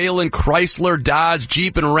Jack Phelan Chrysler, Dodge,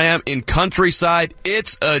 Jeep, and Ram in Countryside,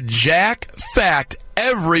 it's a Jack fact.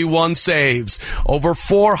 Everyone saves. Over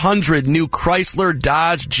 400 new Chrysler,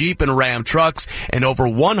 Dodge, Jeep, and Ram trucks, and over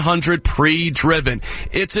 100 pre-driven.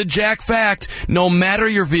 It's a Jack fact. No matter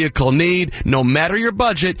your vehicle need, no matter your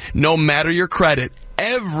budget, no matter your credit.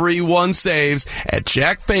 Everyone saves at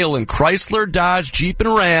Jack Phelan Chrysler, Dodge, Jeep,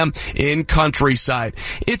 and Ram in Countryside.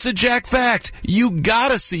 It's a Jack fact. You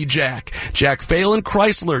gotta see Jack. Jack Phelan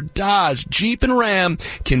Chrysler, Dodge, Jeep, and Ram,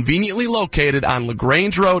 conveniently located on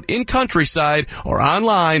LaGrange Road in Countryside or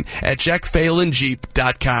online at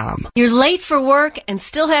jackphelanjeep.com. You're late for work and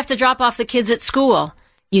still have to drop off the kids at school.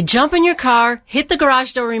 You jump in your car, hit the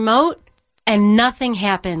garage door remote, and nothing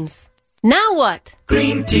happens. Now what?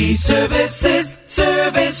 Green Tea Services,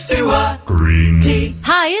 service to a green tea.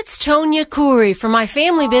 Hi, it's Tonya Khoury from my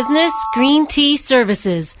family business, Green Tea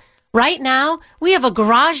Services. Right now, we have a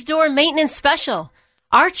garage door maintenance special.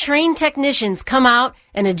 Our trained technicians come out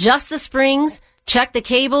and adjust the springs, check the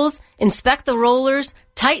cables, inspect the rollers,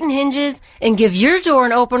 tighten hinges, and give your door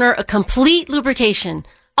and opener a complete lubrication.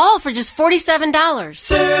 All for just $47.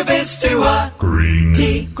 Service to a green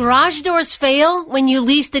tea. Garage doors fail when you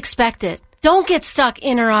least expect it. Don't get stuck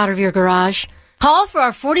in or out of your garage. Call for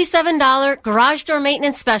our $47 garage door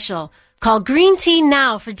maintenance special. Call Green Tea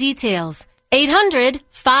now for details.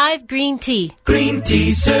 800-5-GREEN-TEA. Green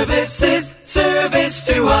Tea Services, service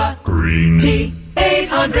to a green tea.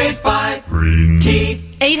 800-5-GREEN-TEA.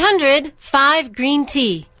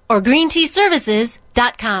 800-5-GREEN-TEA or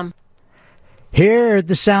greenteaservices.com. Here are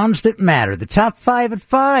the sounds that matter. The top 5 at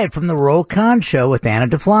 5 from the Roll Con Show with Anna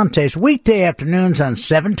DeFlantes. Weekday afternoons on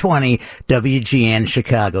 720 WGN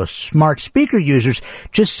Chicago. Smart speaker users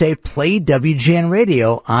just say play WGN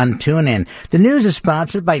Radio on TuneIn. The news is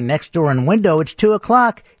sponsored by Nextdoor and Window. It's 2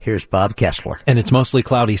 o'clock. Here's Bob Kessler. And it's mostly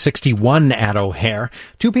cloudy, 61 at O'Hare.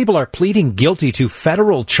 2 people are pleading guilty to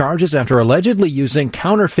federal charges after allegedly using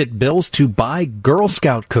counterfeit bills to buy Girl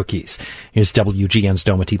Scout cookies. Here's WGN's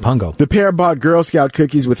Domity Pungo. The pair bought Girl Scout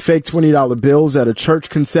cookies with fake $20 bills at a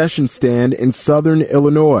church concession stand in southern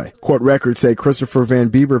Illinois. Court records say Christopher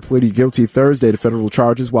Van Bieber pleaded guilty Thursday to federal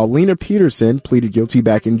charges, while Lena Peterson pleaded guilty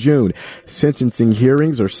back in June. Sentencing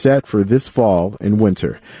hearings are set for this fall and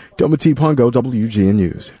winter. Domati Pongo, WGN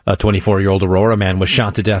News. A 24-year-old Aurora man was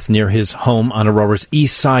shot to death near his home on Aurora's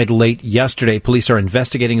east side late yesterday. Police are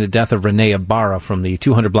investigating the death of Rene Ibarra from the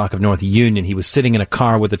 200 block of North Union. He was sitting in a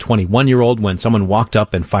car with a 21-year-old when someone walked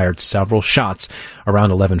up and fired several shots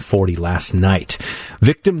around 11:40 last night.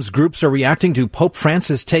 Victims groups are reacting to Pope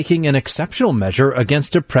Francis taking an exceptional measure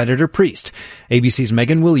against a predator priest. ABC's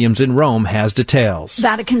Megan Williams in Rome has details.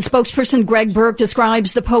 Vatican spokesperson Greg Burke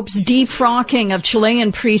describes the Pope's defrocking of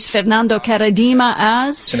Chilean priest Fernando Caradima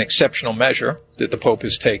as it's an exceptional measure that the Pope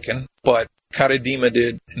has taken, but Caradima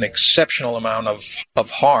did an exceptional amount of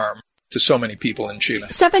harm to so many people in Chile.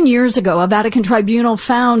 7 years ago, a Vatican tribunal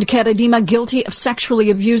found Caradima guilty of sexually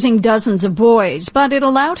abusing dozens of boys, but it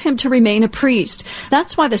allowed him to remain a priest.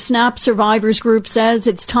 That's why the SNAP Survivors Group says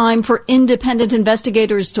it's time for independent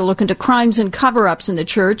investigators to look into crimes and cover-ups in the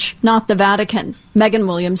church, not the Vatican. Megan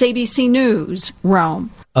Williams, ABC News,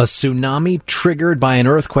 Rome. A tsunami triggered by an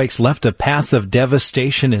earthquake left a path of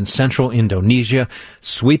devastation in central Indonesia,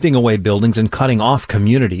 sweeping away buildings and cutting off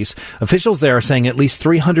communities. Officials there are saying at least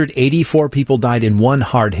 384 people died in one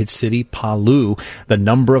hard-hit city, Palu. The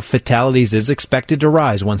number of fatalities is expected to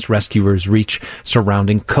rise once rescuers reach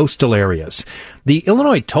surrounding coastal areas. The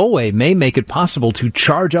Illinois Tollway may make it possible to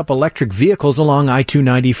charge up electric vehicles along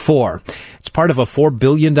I-294. It's part of a $4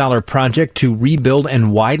 billion project to rebuild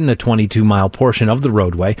and widen a 22-mile portion of the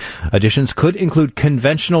roadway. Additions could include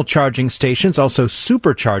conventional charging stations, also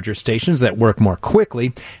supercharger stations that work more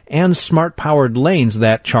quickly, and smart-powered lanes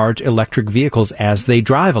that charge electric vehicles as they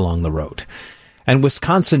drive along the road. And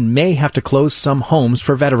Wisconsin may have to close some homes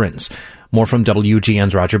for veterans. More from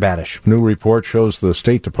WGN's Roger Badish. New report shows the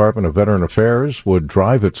State Department of Veteran Affairs would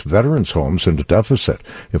drive its veterans' homes into deficit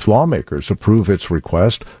if lawmakers approve its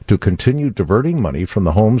request to continue diverting money from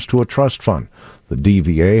the homes to a trust fund. The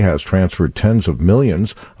DVA has transferred tens of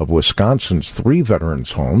millions of Wisconsin's 3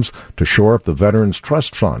 veterans' homes to shore up the Veterans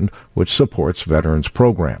Trust Fund, which supports veterans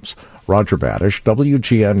programs. Roger Badish,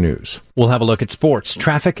 WGN News. We'll have a look at sports,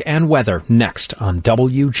 traffic, and weather next on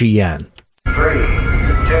WGN. 3, 2,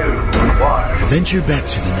 1. Venture back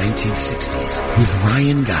to the 1960s with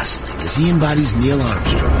Ryan Gosling as he embodies Neil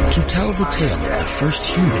Armstrong to tell the tale of the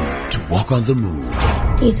first human to walk on the moon.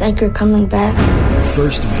 Do you think you're coming back?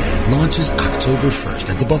 First Man launches October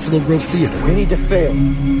 1st at the Buffalo Grove Theater. We need to fail. We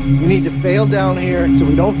need to fail down here so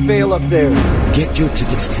we don't fail up there. Get your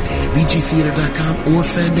tickets today at bgtheater.com or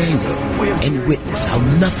Fandango and witness how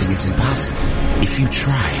nothing is impossible if you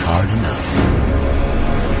try hard enough.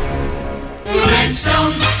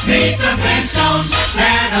 Flintstones, meet the Flintstones,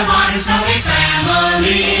 they're the modern Soviet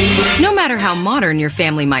family. No matter how modern your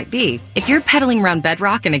family might be, if you're pedaling around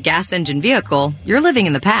bedrock in a gas engine vehicle, you're living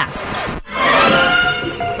in the past.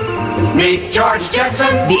 Meet George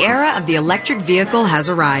Jetson. The era of the electric vehicle has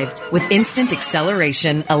arrived. With instant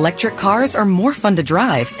acceleration, electric cars are more fun to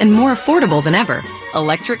drive and more affordable than ever.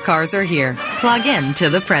 Electric cars are here. Plug in to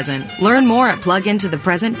the present. Learn more at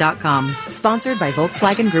plugintothepresent.com. Sponsored by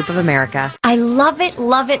Volkswagen Group of America. I love it,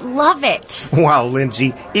 love it, love it. Wow,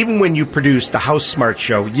 Lindsay, even when you produce the House Smart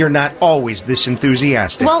Show, you're not always this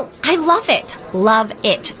enthusiastic. Well, I love it. Love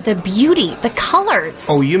it. The beauty, the colors.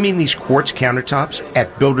 Oh, you mean these quartz countertops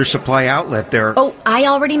at Builder Supply Outlet? They're... Oh, I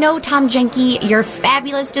already know, Tom Jenke. Your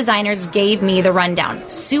fabulous designers gave me the rundown.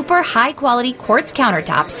 Super high-quality quartz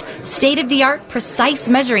countertops, state-of-the-art, precise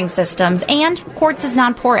measuring systems, and quartz is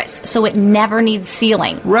non-porous, so it never needs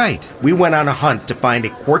sealing. Right. We went on a hunt to find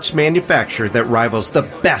a quartz manufacturer that rivals the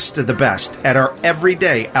best of the best at our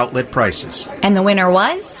everyday outlet prices. And the winner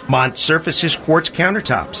was? Mont Surface's quartz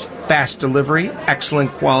countertops. Fast delivery,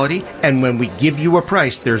 excellent quality, and when we give you a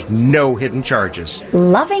price, there's no hidden charges.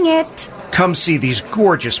 Loving it. Come see these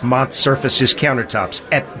gorgeous Mont Surface's countertops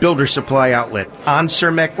at Builder Supply Outlet on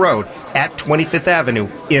Cermak Road at 25th Avenue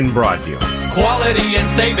in Broadview. Quality and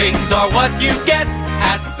savings are what you get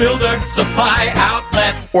at Builder Supply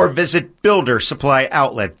Outlet. Or visit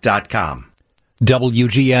buildersuppplyoutlet.com.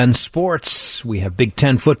 WGN Sports. We have Big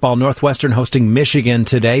Ten football. Northwestern hosting Michigan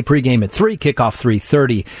today. Pregame at 3, kickoff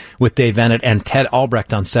 3:30 with Dave Vennett and Ted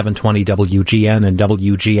Albrecht on 720 WGN and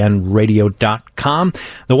WGNradio.com.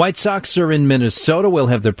 The White Sox are in Minnesota. We'll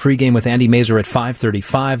have the pregame with Andy Mazer at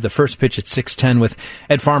 5:35. The first pitch at 6:10 with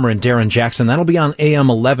Ed Farmer and Darren Jackson. That'll be on AM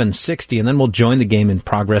 1160, and then we'll join the game in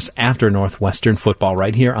progress after Northwestern football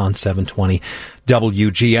right here on 720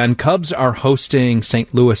 WGN. Cubs are hosting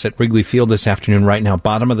St. Louis at Wrigley Field this afternoon right now.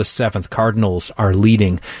 Bottom of the 7th. Cardinals Cardinals are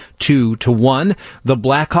leading 2-1. The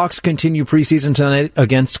Blackhawks continue preseason tonight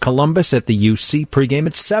against Columbus at the UC. Pregame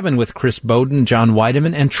at 7 with Chris Bowden, John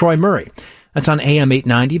Weideman, and Troy Murray. That's on AM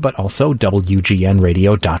 890, but also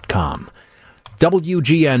WGNradio.com.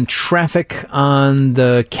 WGN traffic on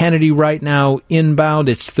the Kennedy right now inbound.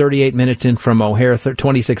 It's 38 minutes in from O'Hare,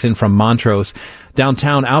 26 in from Montrose.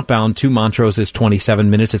 Downtown outbound to Montrose is 27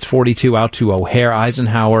 minutes. It's 42 out to O'Hare.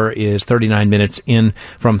 Eisenhower is 39 minutes in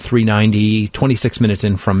from 390, 26 minutes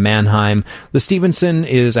in from Mannheim. The Stevenson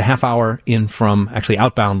is a half hour in from, actually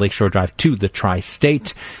outbound Lakeshore Drive to the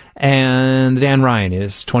Tri-State. And the Dan Ryan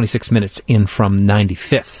is 26 minutes in from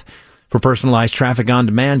 95th. For personalized traffic on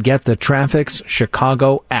demand, get the Traffic's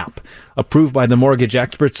Chicago app. Approved by the mortgage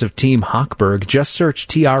experts of Team Hochberg. Just search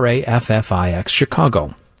TRAFFIX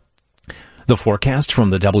Chicago. The forecast from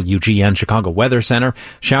the WGN Chicago Weather Center.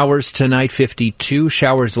 Showers tonight, 52.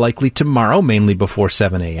 Showers likely tomorrow, mainly before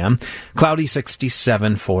 7 a.m. Cloudy,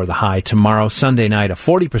 67 for the high tomorrow. Sunday night, a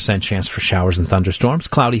 40% chance for showers and thunderstorms.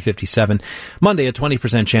 Cloudy, 57. Monday, a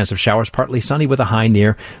 20% chance of showers, partly sunny with a high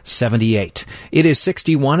near 78. It is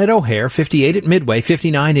 61 at O'Hare, 58 at Midway,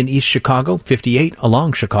 59 in East Chicago, 58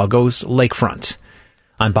 along Chicago's lakefront.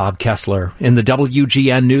 I'm Bob Kessler in the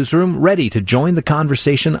WGN newsroom, ready to join the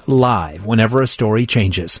conversation live whenever a story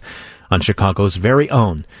changes. On Chicago's very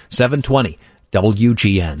own 720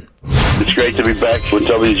 WGN. It's great to be back with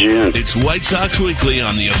WGN. It's White Sox Weekly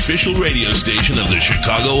on the official radio station of the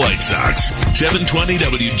Chicago White Sox. 720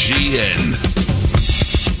 WGN.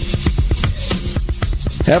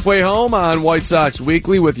 Halfway home on White Sox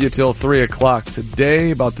Weekly with you till 3 o'clock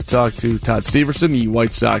today. About to talk to Todd Steverson, the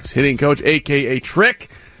White Sox hitting coach, a.k.a. Trick.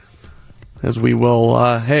 As we will,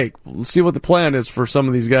 we'll see what the plan is for some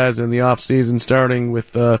of these guys in the offseason, starting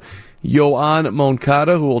with Yoan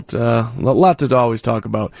Moncada, who will a lot to always talk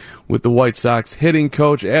about with the White Sox hitting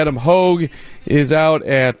coach. Adam Hoge is out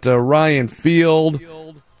at Ryan Field.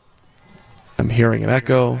 I'm hearing an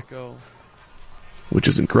echo, which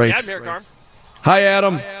isn't great. Yeah, I'm here, Carm. Hi,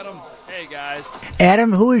 Adam. Hey, guys.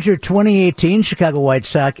 Adam, who is your 2018 Chicago White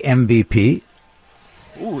Sox MVP?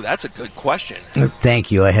 Ooh, that's a good question.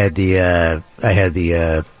 Thank you. I had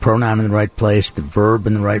the pronoun in the right place, the verb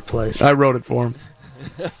in the right place. I wrote it for him.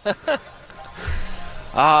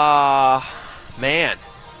 Man,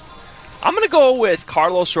 I'm gonna go with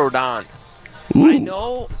Carlos Rodon.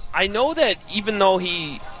 Ooh. I know that even though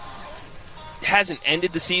he hasn't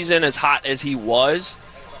ended the season as hot as he was,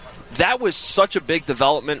 that was such a big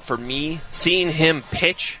development for me, seeing him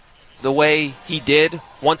pitch the way he did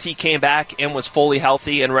once he came back and was fully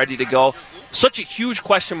healthy and ready to go. Such a huge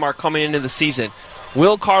question mark coming into the season.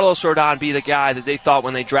 Will Carlos Rodon be the guy that they thought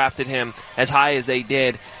when they drafted him as high as they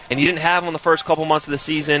did? And he didn't have him the first couple months of the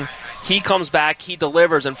season. He comes back, he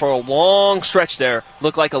delivers, and for a long stretch there,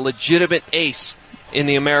 looked like a legitimate ace in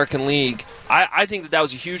the American League. I think that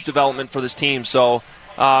was a huge development for this team. So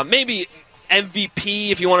maybe MVP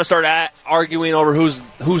if you want to start arguing over who's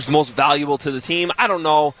the most valuable to the team. I don't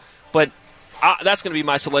know, but that's going to be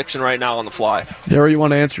my selection right now on the fly. Harry, you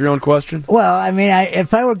want to answer your own question? Well, I mean,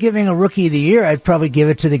 if I were giving a Rookie of the Year, I'd probably give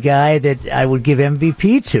it to the guy that I would give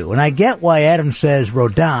MVP to. And I get why Adam says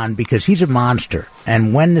Rodon, because he's a monster.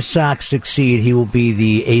 And when the Sox succeed, he will be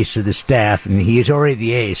the ace of the staff, and he is already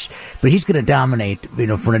the ace. But he's going to dominate,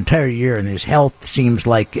 for an entire year, and his health seems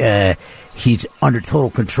like he's under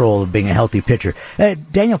total control of being a healthy pitcher.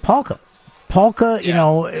 Daniel Palka,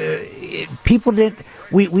 people didn't.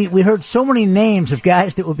 We heard so many names of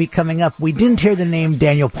guys that would be coming up. We didn't hear the name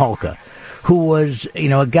Daniel Palka, who was,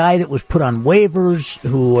 a guy that was put on waivers,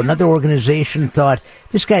 who another organization thought,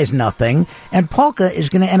 this guy's nothing. And Palka is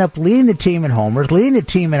going to end up leading the team in homers, leading the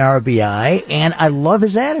team in RBI, and I love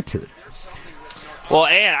his attitude. Well,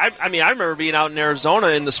 and I remember being out in Arizona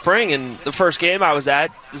in the spring, and the first game I was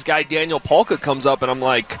at, this guy Daniel Palka comes up, and I'm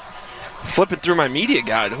like, flipping through my media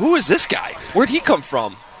guide, who is this guy? Where'd he come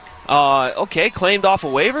from? Claimed off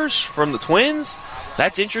of waivers from the Twins.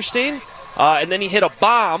 That's interesting. And then he hit a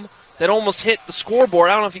bomb that almost hit the scoreboard.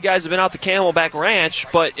 I don't know if you guys have been out to Camelback Ranch,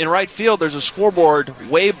 but in right field there's a scoreboard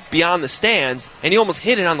way beyond the stands, and he almost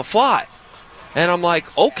hit it on the fly. And I'm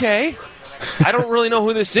like, okay, I don't really know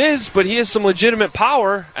who this is, but he has some legitimate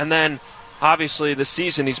power. And then, obviously, this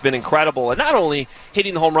season he's been incredible. And not only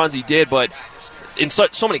hitting the home runs he did, but in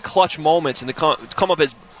so many clutch moments, and to come up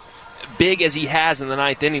as big as he has in the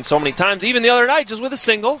ninth inning so many times. Even the other night, just with a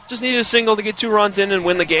single. Just needed a single to get 2 runs in and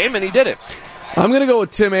win the game, and he did it. I'm going to go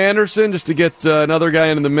with Tim Anderson just to get another guy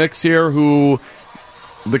into the mix here who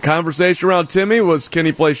the conversation around Timmy was, can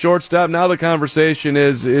he play shortstop? Now the conversation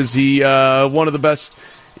is he one of the best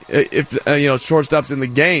if shortstop's in the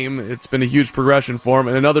game, it's been a huge progression for him.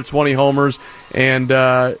 And another 20 homers, and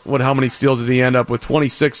how many steals did he end up with?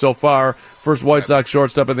 26 so far. First White Sox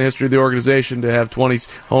shortstop in the history of the organization to have 20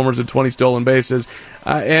 homers and 20 stolen bases.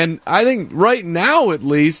 And I think right now, at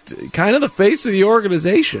least, kind of the face of the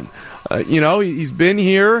organization. He's been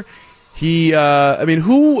here.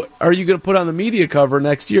 Who are you going to put on the media cover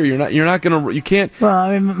next year? You're not going to. You can't. Well,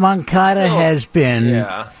 I mean, Moncada has been.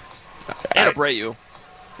 Yeah. And Abreu.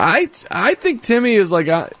 I think Timmy is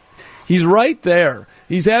he's right there.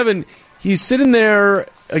 He's sitting there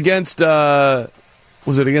against.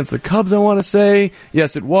 Was it against the Cubs, I want to say?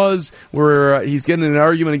 Yes, it was, where he's getting in an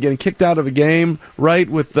argument and getting kicked out of a game, right,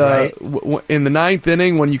 with in the ninth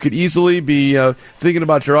inning when you could easily be thinking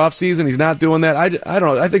about your offseason. He's not doing that. I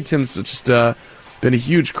don't know. I think Tim's just been a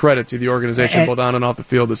huge credit to the organization both on and off the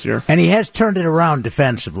field this year. And he has turned it around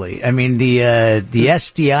defensively. I mean, the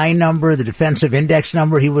SDI number, the defensive index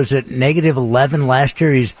number, he was at -11 last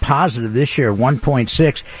year. He's positive this year,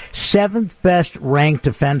 1.6. Seventh best ranked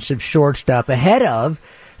defensive shortstop, ahead of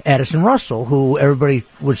Addison Russell, who everybody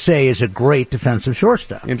would say is a great defensive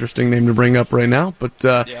shortstop. Interesting name to bring up right now.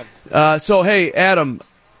 But so, hey, Adam,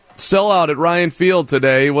 sellout at Ryan Field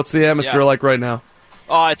today. What's the atmosphere like right now?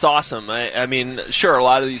 Oh, it's awesome. I mean, sure, a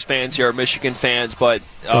lot of these fans here are Michigan fans, but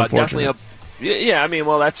definitely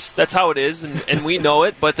that's how it is, and we know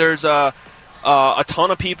it. But there's a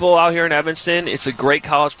ton of people out here in Evanston. It's a great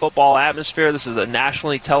college football atmosphere. This is a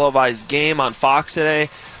nationally televised game on Fox today.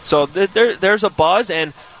 So there's a buzz,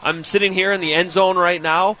 and I'm sitting here in the end zone right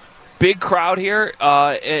now. Big crowd here,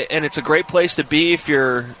 and it's a great place to be if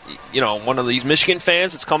you're, one of these Michigan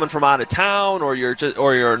fans that's coming from out of town, or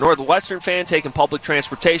you're a Northwestern fan taking public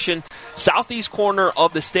transportation. Southeast corner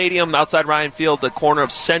of the stadium, outside Ryan Field, the corner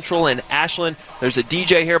of Central and Ashland. There's a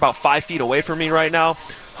DJ here about 5 feet away from me right now,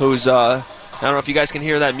 who's I don't know if you guys can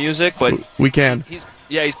hear that music, but we can.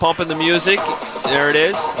 He's pumping the music. There it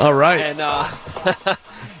is. All right.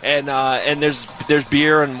 And and there's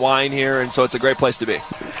beer and wine here, and so it's a great place to be.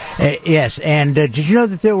 Yes, and did you know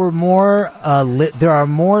that there are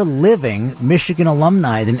more living Michigan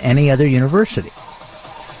alumni than any other university?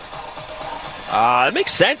 It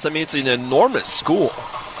makes sense. I mean, it's an enormous school.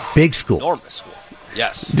 Big school. Enormous school.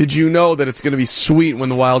 Yes. Did you know that it's going to be sweet when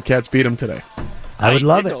the Wildcats beat them today? I would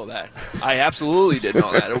love it. I did know that. I absolutely did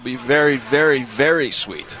know that. It'll be very, very, very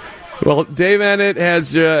sweet. Well, Dave Ennett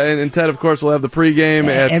has, and Ted, of course, will have the pregame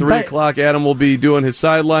at 3 o'clock. Adam will be doing his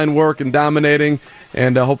sideline work and dominating,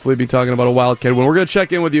 and hopefully be talking about a Wildcat win. We're going to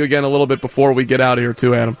check in with you again a little bit before we get out of here,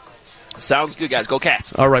 too, Adam. Sounds good, guys. Go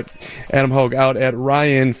Cats. All right. Adam Hoge out at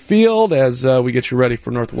Ryan Field as we get you ready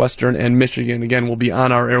for Northwestern and Michigan. Again, we'll be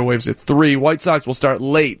on our airwaves at 3. White Sox will start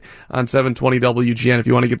late on 720 WGN. If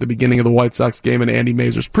you want to get the beginning of the White Sox game and Andy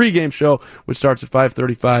Mazur's pregame show, which starts at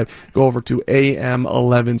 5:35, go over to AM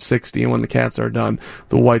 1160. And when the Cats are done,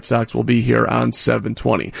 the White Sox will be here on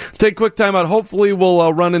 720. Let's take a quick time out. Hopefully,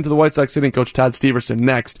 we'll run into the White Sox hitting coach Todd Steverson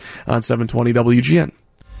next on 720 WGN.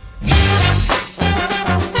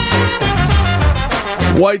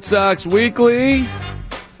 White Sox Weekly,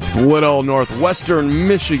 little Northwestern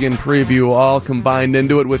Michigan preview all combined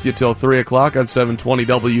into it with you till 3 o'clock on 720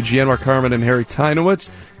 WGN. Our Carman and Harry Teinowitz.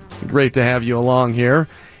 Great to have you along here.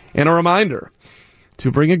 And a reminder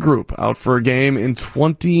to bring a group out for a game in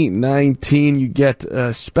 2019. You get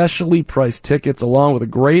specially priced tickets along with a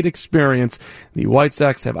great experience. The White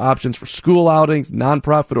Sox have options for school outings,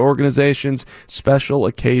 nonprofit organizations, special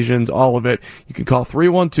occasions, all of it. You can call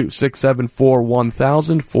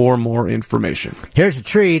 312-674-1000 for more information. Here's a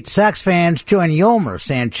treat. Sox fans join Yomer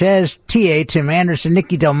Sanchez, T.A. Tim Anderson,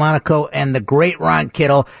 Nicky Delmonico, and the great Ron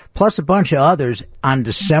Kittle, plus a bunch of others on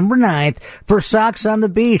December 9th for Sox on the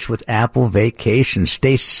Beach with Apple Vacation.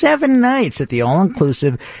 Stay 7 nights at the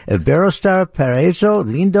all-inclusive Iberostar Paraíso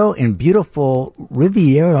Lindo in beautiful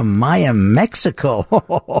Riviera Maya, Mexico.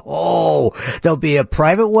 There'll be a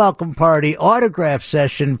private welcome party, autograph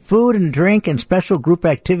session, food and drink, and special group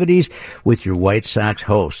activities with your White Sox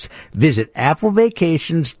hosts. Visit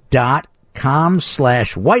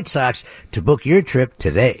applevacations.com/White Sox to book your trip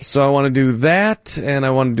today. So I want to do that, and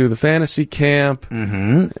I want to do the fantasy camp,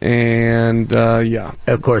 and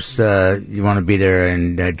of course, you want to be there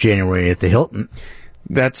in January at the Hilton.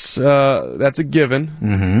 That's a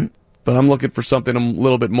given, but I'm looking for something a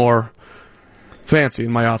little bit more fancy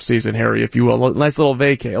in my off-season, Harry, if you will. A nice little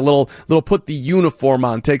vacay, a little put the uniform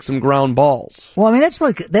on, take some ground balls. Well, I mean, that's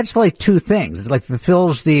like two things. It like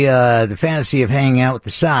fulfills the fantasy of hanging out with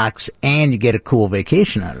the Sox, and you get a cool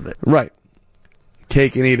vacation out of it. Right.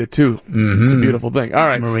 cake and eat it too. Mm-hmm. It's a beautiful thing. All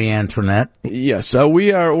right, Marie Antoinette. Yes,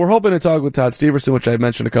 we're hoping to talk with Todd Steverson, which I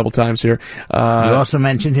mentioned a couple times here. You also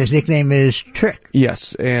mentioned his nickname is Trick.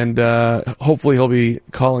 Yes, and hopefully he'll be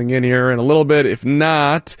calling in here in a little bit. If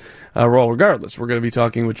not, regardless, we're going to be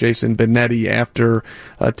talking with Jason Benetti after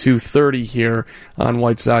 2:30 here on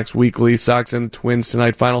White Sox Weekly. Sox and the Twins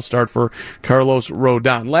tonight. Final start for Carlos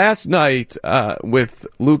Rodon. Last night with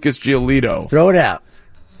Lucas Giolito. Throw it out.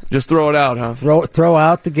 Just throw it out, huh? Throw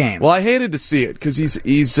out the game. Well, I hated to see it because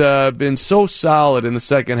he's been so solid in the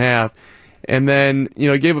second half, and then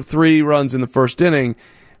he gave up 3 runs in the first inning,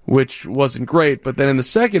 which wasn't great. But then in the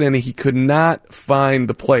second inning, he could not find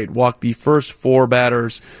the plate. Walked the first 4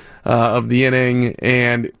 batters of the inning,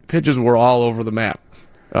 and pitches were all over the map.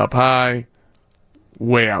 Up high,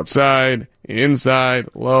 way outside, inside,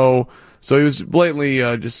 low. So he was blatantly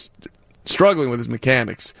just struggling with his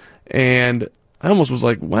mechanics. And I almost was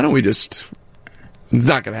like, why don't we just... It's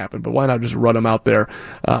not going to happen, but why not just run him out there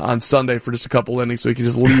on Sunday for just a couple innings so he can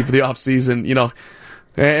just leave the offseason,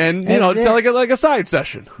 and it's like a side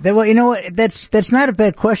session. Well, you know what? That's not a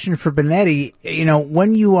bad question for Benetti.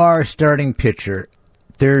 When you are a starting pitcher,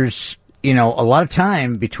 there's a lot of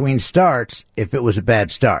time between starts. If it was a bad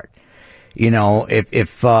start,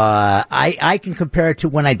 if I can compare it to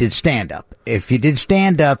when I did stand up. If you did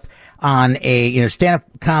stand up on a stand up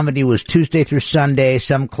comedy was Tuesday through Sunday.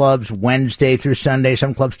 Some clubs Wednesday through Sunday.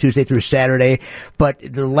 Some clubs Tuesday through Saturday. But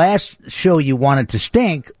the last show you wanted to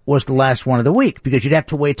stink was the last one of the week because you'd have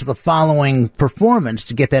to wait till the following performance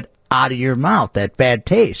to get that out of your mouth, that bad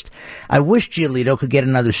taste. I wish Giolito could get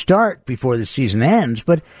another start before the season ends,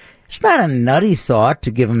 but it's not a nutty thought to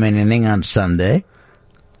give him an inning on Sunday.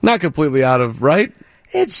 Not completely out of, right?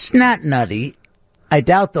 It's not nutty. I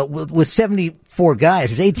doubt, though, with 74 guys,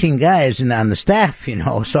 there's 18 guys on the staff,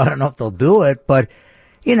 so I don't know if they'll do it. But,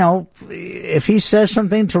 if he says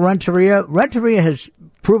something to Renteria has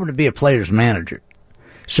proven to be a player's manager.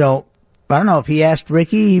 So, I don't know, if he asked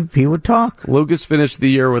Ricky, he would talk. Lucas finished the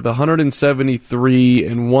year with 173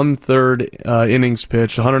 and 1/3 innings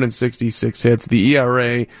pitched, 166 hits. The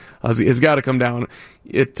ERA has got to come down.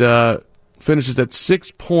 It finishes at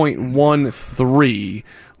 6.13,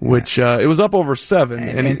 which it was up over 7,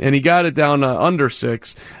 and he got it down under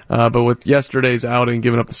 6. But with yesterday's outing,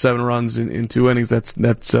 giving up the 7 runs in 2 innings,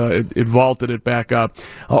 it vaulted it back up.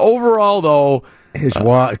 Overall, though, his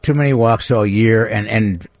too many walks all year,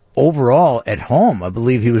 and overall at home, I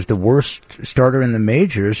believe he was the worst starter in the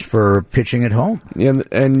majors for pitching at home.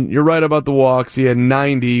 And you're right about the walks. He had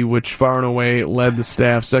 90, which far and away led the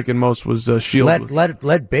staff. Second most was Shields.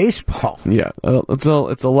 Led baseball. Yeah, it's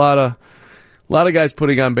a lot of guys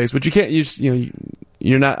putting on base, but you can't.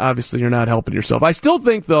 You're not helping yourself. I still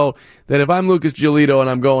think though that if I'm Lucas Giolito and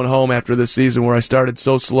I'm going home after this season where I started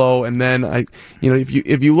so slow, and then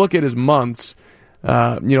if you look at his months,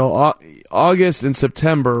 August and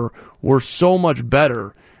September were so much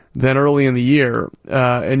better than early in the year.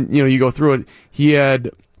 And you go through it. He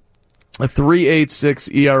had a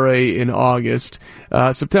 3.86 ERA in August.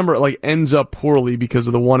 September ends up poorly because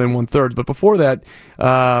of the 1 1/3. But before that,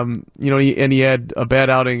 he had a bad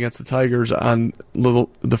outing against the Tigers on the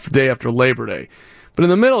day after Labor Day. But in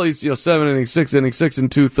the middle, he's 7 innings, 6 innings, 6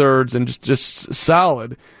 2/3, and just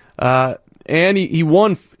solid. And he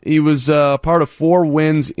won. He was part of 4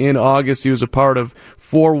 wins in August. He was a part of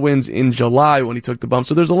 4 wins in July when he took the bump.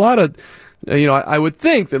 So there's a lot of, I would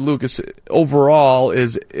think that Lucas overall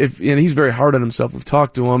and he's very hard on himself. We've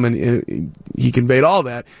talked to him, and he conveyed all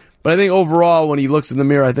that. But I think overall, when he looks in the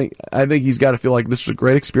mirror, I think he's got to feel like this was a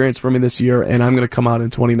great experience for me this year, and I'm going to come out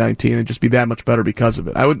in 2019 and just be that much better because of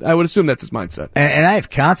it. I would assume that's his mindset. And I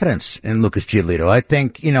have confidence in Lucas Giolito. I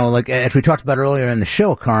think, as we talked about earlier in the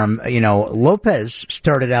show, Carm, Lopez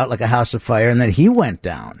started out like a house of fire, and then he went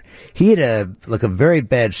down. He had a very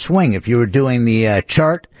bad swing. If you were doing the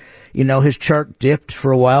chart, his chart dipped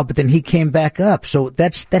for a while, but then he came back up. So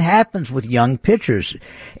that happens with young pitchers.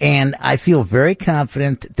 And I feel very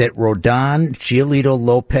confident that Rodon, Giolito,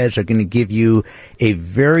 Lopez are going to give you a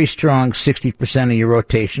very strong 60% of your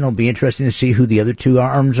rotation. It'll be interesting to see who the other 2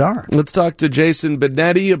 arms are. Let's talk to Jason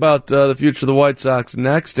Benetti about the future of the White Sox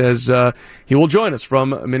next, as he will join us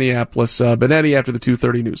from Minneapolis. Benetti after the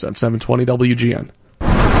 2:30 news on 720 WGN.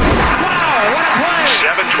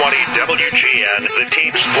 720 WGN, the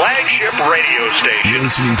team's flagship radio station. You're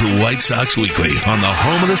listening to White Sox Weekly on the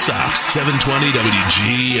home of the Sox, 720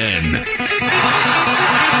 WGN.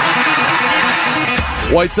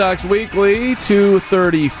 White Sox Weekly,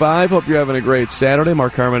 2:35. Hope you're having a great Saturday.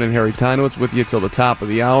 Mark Carman and Harry Teinowitz with you till the top of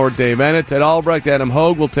the hour. Dave Ennett, Ted Albrecht, Adam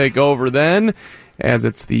Hoge will take over then. as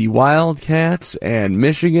it's the Wildcats and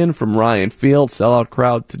Michigan from Ryan Field. Sellout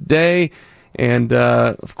crowd today. And,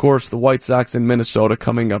 of course, the White Sox in Minnesota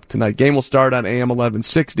coming up tonight. Game will start on AM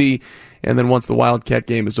 1160, and then once the Wildcat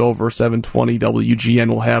game is over, 720 WGN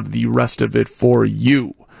will have the rest of it for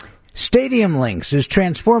you. Stadium Links is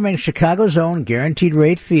transforming Chicago's own Guaranteed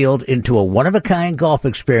Rate Field into a one-of-a-kind golf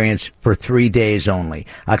experience for 3 days only.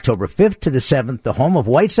 October 5th to the 7th, the home of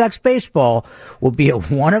White Sox baseball will be a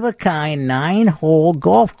one-of-a-kind 9-hole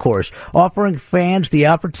golf course, offering fans the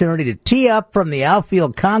opportunity to tee up from the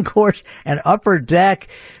outfield concourse and upper deck.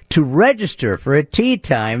 To register for a tee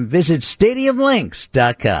time, visit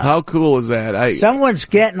StadiumLinks.com. How cool is that? Someone's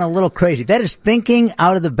getting a little crazy. That is thinking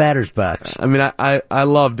out of the batter's box. I mean, I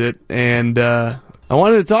loved it, and I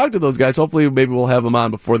wanted to talk to those guys. Hopefully, maybe we'll have them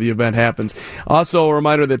on before the event happens. Also, a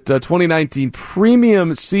reminder that 2019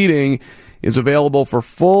 premium seating is available for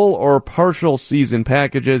full or partial season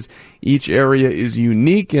packages. Each area is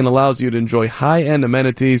unique and allows you to enjoy high-end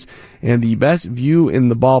amenities and the best view in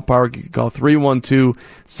the ballpark. You can call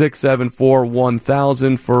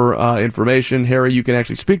 312-674-1000 for information. Harry, you can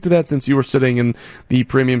actually speak to that since you were sitting in the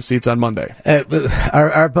premium seats on Monday.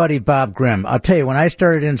 Our buddy Bob Grimm. I'll tell you, when I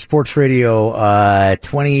started in sports radio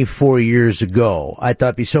 24 years ago, I thought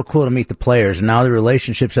it'd be so cool to meet the players. And now the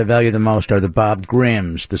relationships I value the most are the Bob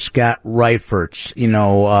Grimms, the Scott Reiferts,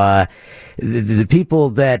 the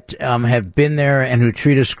people that have been there and who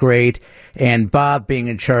treat us great, and Bob being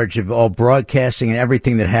in charge of all broadcasting and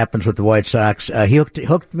everything that happens with the White Sox. He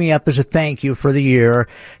hooked me up as a thank you for the year,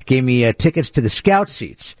 gave me tickets to the Scout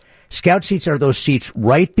seats. Scout seats are those seats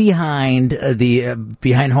right behind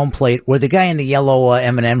behind home plate where the guy in the yellow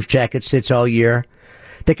M&M's jacket sits all year.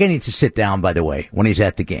 That guy needs to sit down, by the way, when he's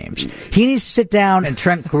at the games. He needs to sit down, and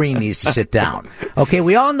Trent Green needs to sit down. Okay,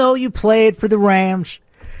 we all know you played for the Rams.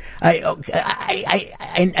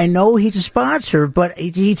 I know he's a sponsor, but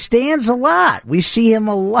he stands a lot. We see him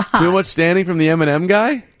a lot. Too much standing from the M&M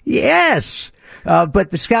guy? Yes.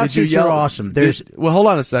 But the Scout seats are awesome. Well, hold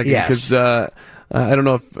on a second, because I don't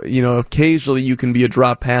know if, occasionally you can be a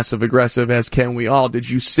drop passive aggressive, as can we all. Did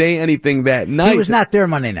you say anything that night? He was not there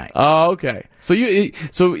Monday night. Oh, okay. So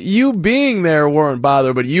you being there weren't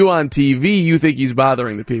bothered, but you on TV, you think he's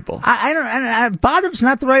bothering the people. Bothered's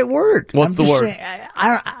not the right word. What's the word?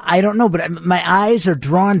 I don't know, but my eyes are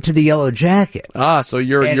drawn to the yellow jacket. So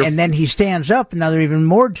you're and then he stands up, and now they're even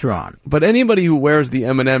more drawn. But anybody who wears the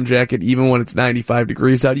M&M jacket, even when it's 95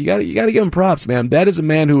 degrees out, you got to give him props, man. That is a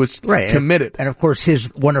man who is committed. And of course,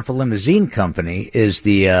 his wonderful limousine company is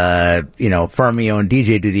the Fermio and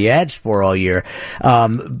DJ do the ads for all year.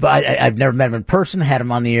 But I've never met him in person. Had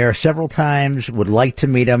him on the air several times. Would like to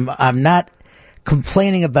meet him. I'm not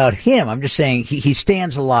complaining about him. I'm just saying he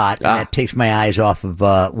stands a lot, and that takes my eyes off of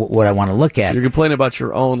what I want to look at. So you're complaining about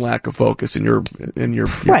your own lack of focus in your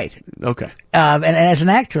right. Okay. And as an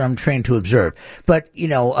actor, I'm trained to observe. But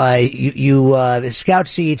Scout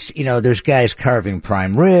seats. There's guys carving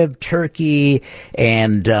prime rib, turkey,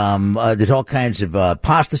 and there's all kinds of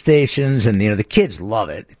pasta stations, and the kids love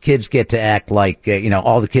it. The kids get to act like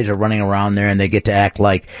all the kids are running around there, and they get to act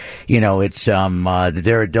like it's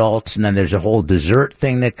they're adults, and then there's a whole dessert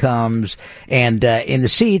thing that comes, and in the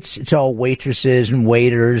seats it's all waitresses and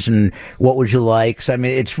waiters and what would you like. So I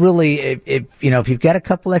mean, it's really if you've got a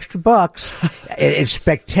couple extra bucks, it's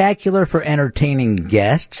spectacular for entertaining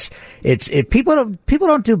guests. People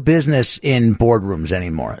don't do business in boardrooms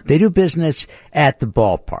anymore. They do business at the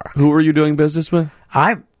ballpark. Who are you doing business with?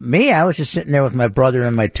 I was just sitting there with my brother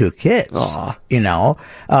and my two kids. But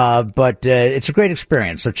it's a great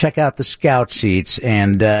experience. So check out the Scout seats,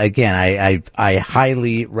 and again, I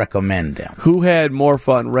highly recommend them. Who had more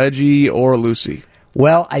fun, Reggie or Lucy?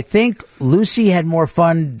 Well, I think Lucy had more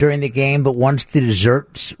fun during the game, but once the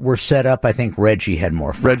desserts were set up, I think Reggie had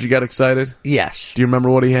more fun. Reggie got excited? Yes. Do you remember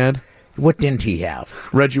what he had? What didn't he have?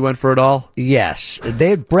 Reggie went for it all? Yes. They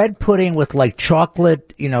had bread pudding with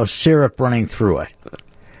chocolate, syrup running through it.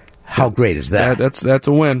 How great is that? That's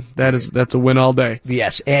a win. That's a win all day.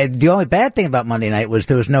 Yes. And the only bad thing about Monday night was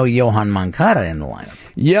there was no Johan Moncada in the lineup.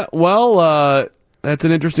 Yeah, well, that's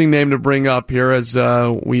an interesting name to bring up here as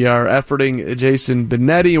we are efforting Jason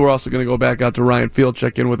Benetti. We're also going to go back out to Ryan Field,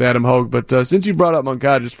 check in with Adam Hoge. But since you brought up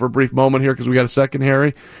Moncada, just for a brief moment here, because we got a second,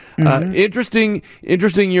 Harry. Interesting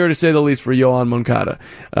year to say the least for Johan Moncada.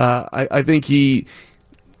 I think he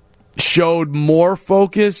showed more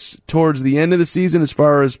focus towards the end of the season as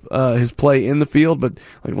far as his play in the field, but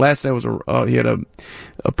last night he had a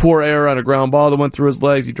poor error on a ground ball that went through his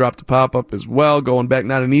legs. He dropped a pop-up as well, going back,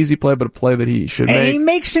 not an easy play, but a play that he should make. And he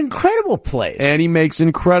makes incredible plays. And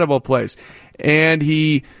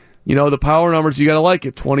he the power numbers, you got to like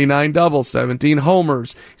it. 29 doubles, 17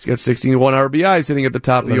 homers. He's got 61 RBIs sitting at the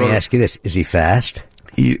top of the order. Let me ask you this. Is he fast?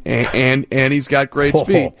 And he's got great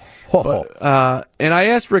speed. But, and I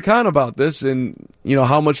asked Rick Hahn about this, and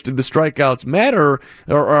how much did the strikeouts matter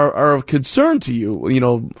or are of concern to you?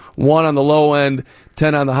 1 on the low end,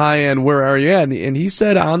 10 on the high end. Where are you at? And he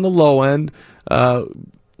said on the low end,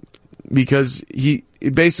 because he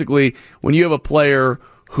basically, when you have a player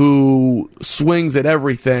who swings at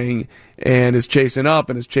everything and is chasing up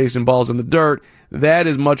and is chasing balls in the dirt, that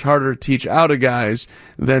is much harder to teach out of guys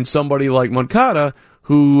than somebody like Moncada,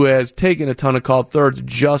 who has taken a ton of called thirds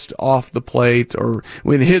just off the plate, or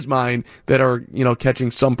in his mind, that are, catching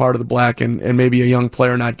some part of the black and maybe a young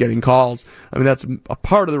player not getting calls. I mean, that's a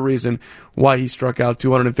part of the reason why he struck out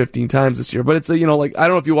 215 times this year. But it's I don't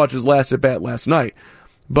know if you watched his last at bat last night,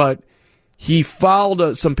 but he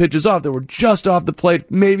fouled some pitches off that were just off the plate.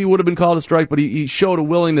 Maybe would have been called a strike, but he showed a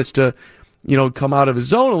willingness to, come out of his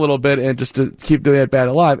zone a little bit and just to keep the at bat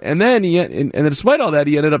alive. And then and despite all that,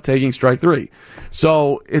 he ended up taking strike 3.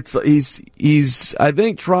 So he's I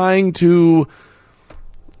think trying to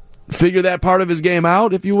figure that part of his game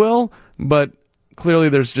out, if you will. But clearly,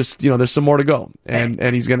 there's just there's some more to go, and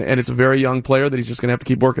it's a very young player that he's just gonna have to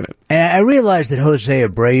keep working it. And I realize that Jose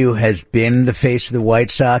Abreu has been the face of the White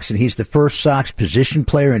Sox, and he's the first Sox position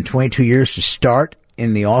player in 22 years to start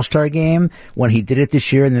in the All-Star game when he did it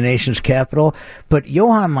this year in the nation's capital. But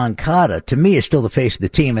Yohan Moncada, to me, is still the face of the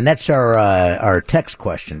team, and that's our text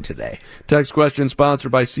question today. Text question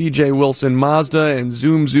sponsored by CJ Wilson Mazda and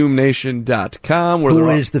ZoomZoomNation.com. Who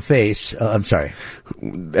is the face? I'm sorry.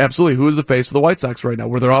 Absolutely. Who is the face of the White Sox right now,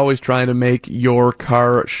 where they're always trying to make your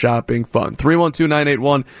car shopping fun?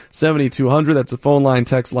 312-981-7200. That's the phone line,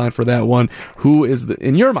 text line for that one. Who is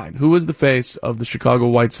in your mind, who is the face of the Chicago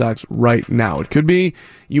White Sox right now? It could be,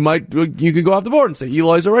 you could go off the board and say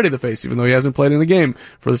Eloy's already the face, even though he hasn't played in a game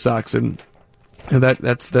for the Sox, and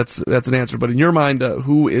that's an answer. But in your mind,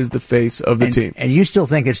 who is the face of the team? And you still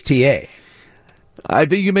think it's T.A.? I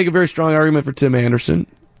think you can make a very strong argument for Tim Anderson.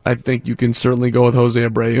 I think you can certainly go with Jose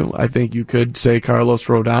Abreu. I think you could say Carlos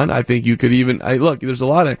Rodon. I think you could even look. There's a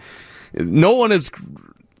lot of no one has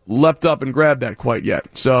leapt up and grabbed that quite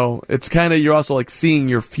yet. So it's kind of, you're also seeing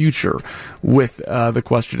your future with the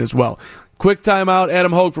question as well. Quick timeout.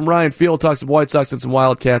 Adam Hoge from Ryan Field talks some White Sox and some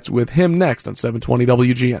Wildcats with him next on 720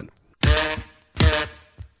 WGN.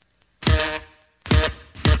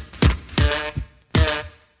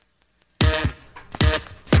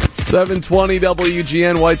 .720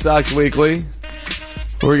 WGN White Sox Weekly.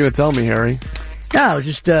 What were you going to tell me, Harry? No, I was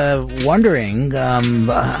just wondering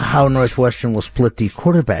how Northwestern will split the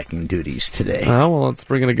quarterbacking duties today. Well, let's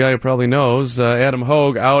bring in a guy who probably knows. Adam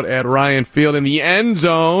Hoge out at Ryan Field in the end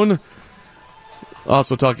zone.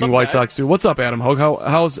 Also talking White Sox, too. What's up, Adam Hoge?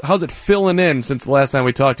 How's it filling in since the last time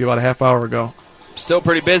we talked to you about a half hour ago? Still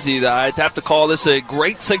pretty busy. I'd have to call this a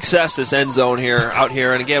great success, this end zone out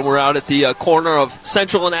here. And again, we're out at the corner of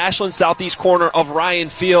Central and Ashland, southeast corner of Ryan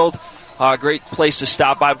Field. Great place to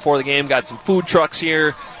stop by before the game. Got some food trucks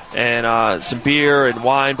here and some beer and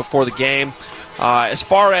wine before the game. As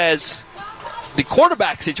far as the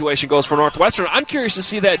quarterback situation goes for Northwestern, I'm curious to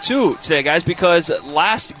see that too today, guys, because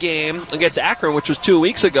last game against Akron, which was 2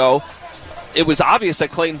 weeks ago, it was obvious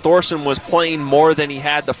that Clayton Thorson was playing more than he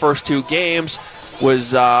had the first 2 games.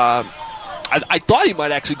 I thought he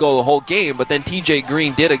might actually go the whole game, but then TJ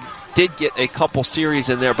Green did get a couple series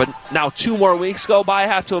in there. But now 2 more weeks go by, I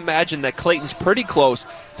have to imagine that Clayton's pretty close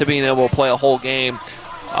to being able to play a whole game.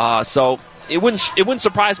 So it wouldn't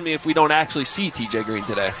surprise me if we don't actually see TJ Green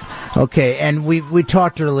today. Okay, and we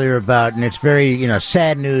talked earlier about, and it's very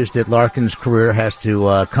sad news that Larkin's career has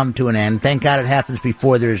to come to an end. Thank God it happens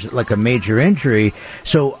before there's a major injury.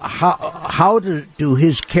 So how do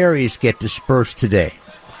his carries get dispersed today?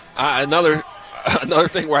 Another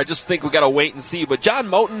thing where I just think we got to wait and see. But John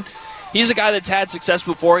Moten, he's a guy that's had success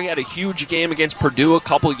before. He had a huge game against Purdue a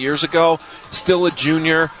couple years ago. Still a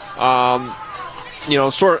junior.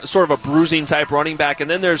 Sort of a bruising type running back. And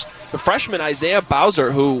then there's the freshman Isaiah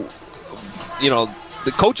Bowser, who,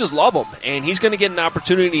 the coaches love him, and he's going to get an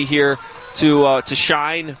opportunity here to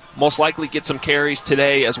shine. Most likely get some carries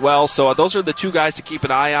today as well. So those are the 2 guys to keep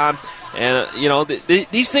an eye on. And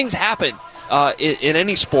these things happen in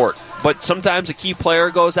any sport. But sometimes a key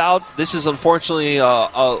player goes out. This is unfortunately a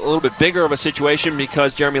little bit bigger of a situation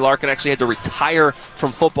because Jeremy Larkin actually had to retire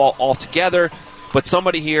from football altogether. But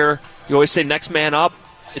somebody here, you always say next man up.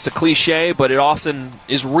 It's a cliche, but it often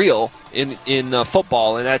is real in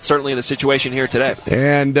football, and that's certainly the situation here today.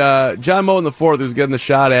 And John Moten IV, who's getting the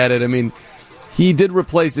shot at it, I mean, he did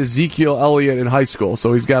replace Ezekiel Elliott in high school,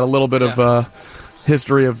 so he's got a little bit of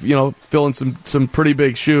history of, filling some pretty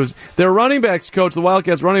big shoes. Their running backs coach, the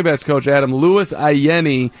Wildcats running backs coach, Adam Lewis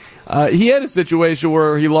Ayeni, he had a situation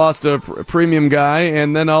where he lost a premium guy,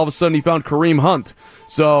 and then all of a sudden he found Kareem Hunt.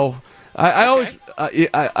 So I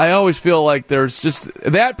always feel like there's just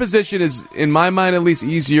that position is, in my mind at least,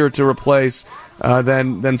 easier to replace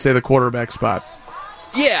than say the quarterback spot.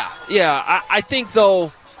 Yeah. I think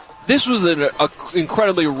though, this was an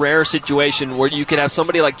incredibly rare situation where you could have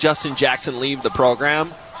somebody like Justin Jackson leave the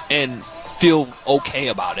program and feel okay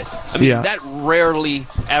about it. I mean, that rarely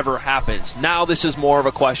ever happens. Now this is more of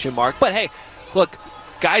a question mark. But hey, look,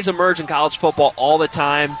 guys emerge in college football all the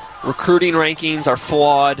time. Recruiting rankings are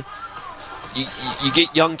flawed. You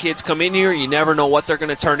get young kids come in here, you never know what they're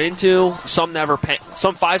going to turn into. Some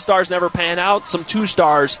 5-stars never pan out. Some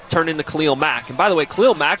 2-stars turn into Khalil Mack. And by the way,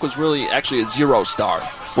 Khalil Mack was really actually a 0-star.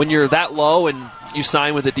 When you're that low and you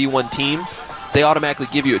sign with a D1 team, they automatically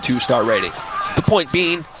give you a 2-star rating. The point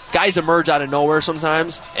being, guys emerge out of nowhere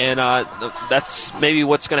sometimes, and that's maybe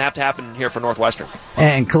what's going to have to happen here for Northwestern.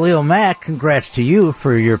 And Khalil Mack, congrats to you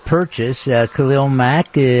for your purchase. Khalil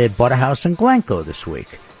Mack bought a house in Glencoe this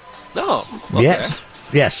week. No. Okay.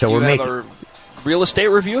 Yes. So we're making a real estate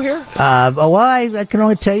review here. I can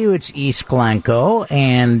only tell you it's East Glencoe,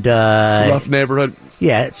 and it's a rough neighborhood.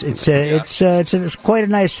 Yeah, it's quite a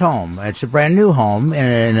nice home. It's a brand new home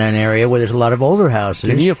in an area where there's a lot of older houses.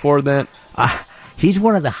 Can he afford that? He's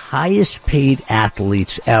one of the highest paid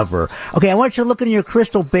athletes ever. Okay, I want you to look into your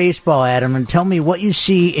crystal baseball, Adam, and tell me what you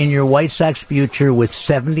see in your White Sox future with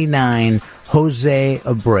 79 Jose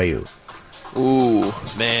Abreu. Ooh,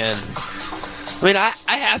 man. I mean, I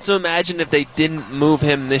have to imagine if they didn't move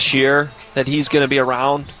him this year, that he's going to be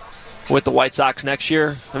around with the White Sox next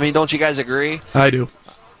year. I mean, don't you guys agree? I do.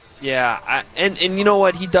 Yeah, and you know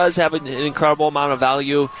what? He does have an incredible amount of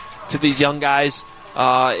value to these young guys.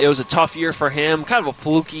 It was a tough year for him, kind of a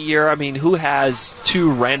fluky year. I mean, who has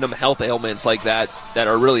 2 random health ailments like that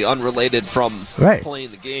are really unrelated from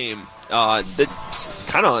playing the game? That's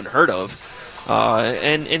kind of unheard of.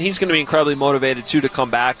 And he's going to be incredibly motivated, too, to come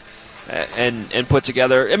back and put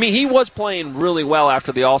together. I mean, he was playing really well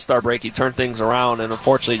after the All-Star break. He turned things around and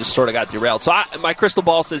unfortunately just sort of got derailed. So my crystal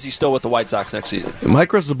ball says he's still with the White Sox next season. My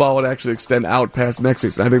crystal ball would actually extend out past next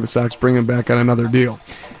season. I think the Sox bring him back on another deal.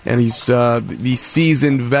 And he's the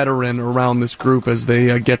seasoned veteran around this group as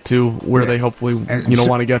they get to where they hopefully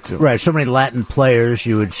want to get to. Right, so many Latin players,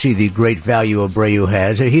 you would see the great value Abreu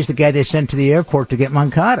has. He's the guy they sent to the airport to get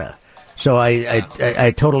Moncada. So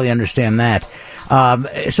I totally understand that.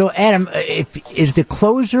 So, Adam, is the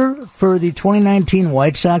closer for the 2019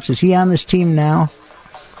 White Sox, is he on this team now?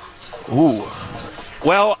 Ooh.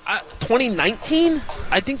 Well, 2019,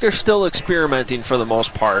 I think they're still experimenting for the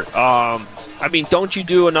most part. I mean, don't you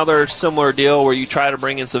do another similar deal where you try to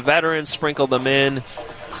bring in some veterans, sprinkle them in,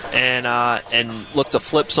 and look to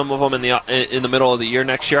flip some of them in the middle of the year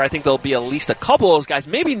next year? I think there'll be at least a couple of those guys,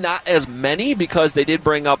 maybe not as many, because they did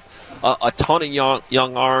bring up a ton of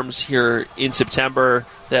young arms here in September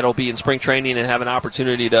that'll be in spring training and have an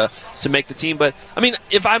opportunity to make the team. But, I mean,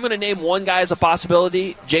 if I'm going to name one guy as a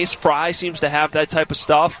possibility, Jace Fry seems to have that type of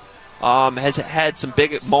stuff. Has had some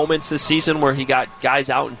big moments this season where he got guys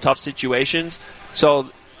out in tough situations. So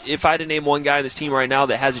if I had to name one guy on this team right now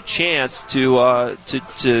that has a chance to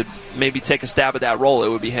maybe take a stab at that role, it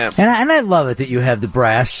would be him. And I love it that you have the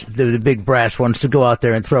brass, the big brass ones, to go out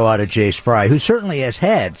there and throw out a Jace Fry, who certainly has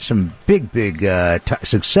had some big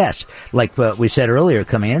success. Like we said earlier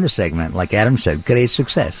coming in the segment, like Adam said, great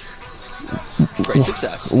success. Great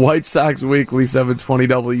success. White Sox Weekly, 720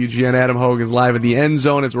 WGN. Adam Hoge is live in the end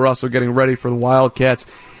zone as we're also getting ready for the Wildcats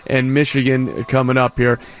and Michigan coming up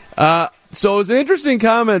here. So it was interesting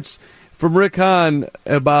comments from Rick Hahn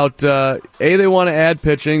about, they want to add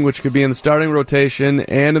pitching, which could be in the starting rotation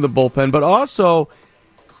and in the bullpen, but also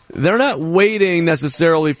they're not waiting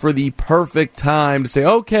necessarily for the perfect time to say,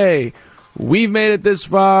 okay, we've made it this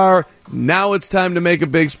far, now it's time to make a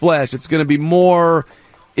big splash. It's going to be more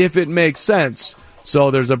if it makes sense. So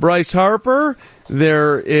there's a Bryce Harper,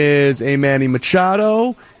 there is a Manny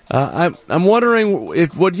Machado. I'm wondering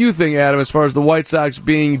what you think, Adam, as far as the White Sox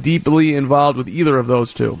being deeply involved with either of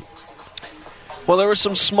those two. Well, there was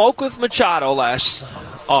some smoke with Machado last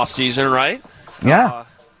offseason, right? Yeah.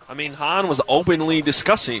 I mean, Hahn was openly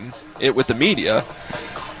discussing it with the media.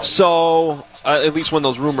 So, at least when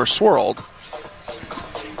those rumors swirled,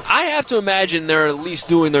 I have to imagine they're at least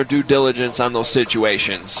doing their due diligence on those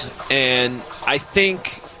situations. And I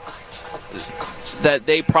think that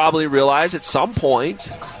they probably realize at some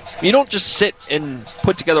point You don't just sit and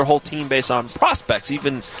put together a whole team based on prospects.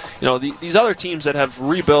 Even, these other teams that have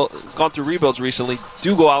gone through rebuilds recently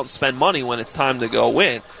do go out and spend money when it's time to go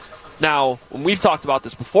win. Now, when we've talked about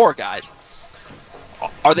this before, guys,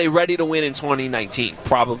 are they ready to win in 2019?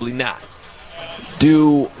 Probably not.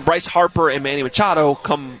 Do Bryce Harper and Manny Machado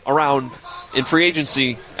come around in free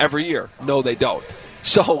agency every year? No, they don't.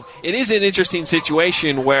 So it is an interesting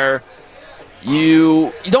situation where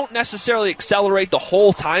you don't necessarily accelerate the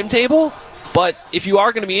whole timetable, but if you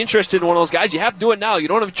are going to be interested in one of those guys, you have to do it now. You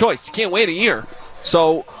don't have a choice. You can't wait a year.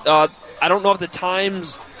 So I don't know if the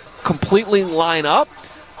times completely line up,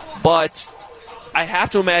 but I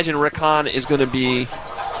have to imagine Rick Hahn is going to be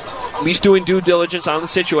at least doing due diligence on the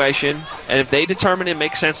situation, and if they determine it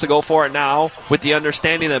makes sense to go for it now, with the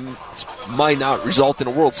understanding that it might not result in a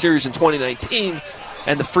World Series in 2019,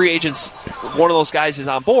 and the free agents, one of those guys is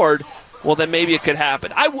on board, well, then maybe it could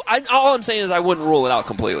happen. All I'm saying is I wouldn't rule it out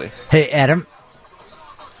completely. Hey, Adam,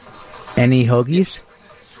 any Hoagies?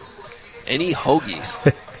 Any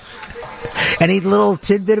Hoagies? Any little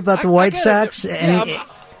tidbit about the White Sox?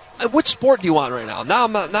 Which sport do you want right now? Now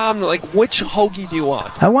I'm like, which hoagie do you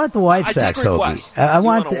want? I want the White Sox take hoagie. I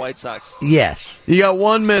want the White Sox. Yes. You got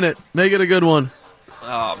 1 minute. Make it a good one.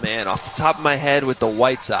 Oh, man. Off the top of my head with the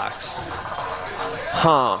White Sox.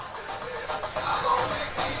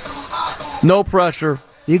 No pressure.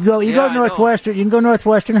 You go Northwestern. You can go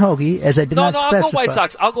Northwestern hoagie, as I did not specify. I'll go White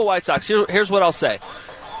Sox. I'll go White Sox. Here's what I'll say.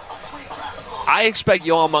 I expect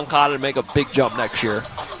Yohan Moncada to make a big jump next year.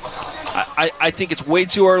 I think it's way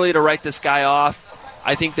too early to write this guy off.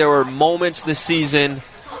 I think there were moments this season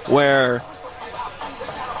where,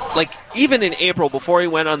 like, even in April, before he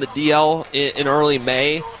went on the DL in early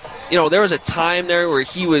May, there was a time there where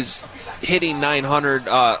he was hitting 900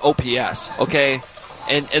 OPS, okay?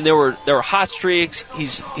 And there were hot streaks.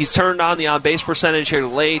 He's turned on the on-base percentage here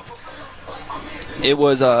late. It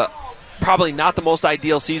was probably not the most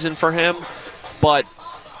ideal season for him, but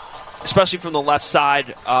especially from the left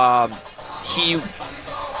side, he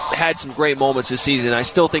had some great moments this season. I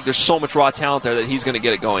still think there's so much raw talent there that he's going to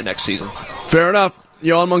get it going next season. Fair enough.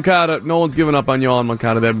 Yohan Moncada. No one's given up on Yohan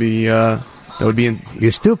Moncada. That would be.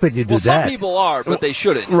 You're stupid. You do that. Some people are, but they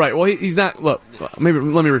shouldn't. Right. Well, he's not. Look, maybe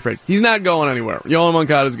let me rephrase. He's not going anywhere. Yohan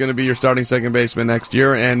Moncada is going to be your starting second baseman next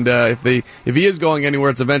year, and if he is going anywhere,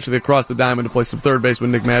 it's eventually across the diamond to play some third base when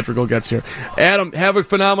Nick Madrigal gets here. Adam, have a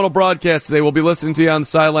phenomenal broadcast today. We'll be listening to you on the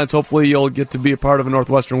sidelines. Hopefully, you'll get to be a part of a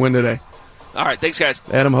Northwestern win today. All right, thanks, guys.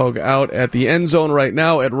 Adam Hoge out at the end zone right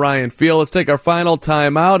now at Ryan Field. Let's take our final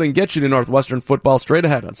time out and get you to Northwestern football straight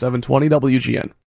ahead on 720 WGN.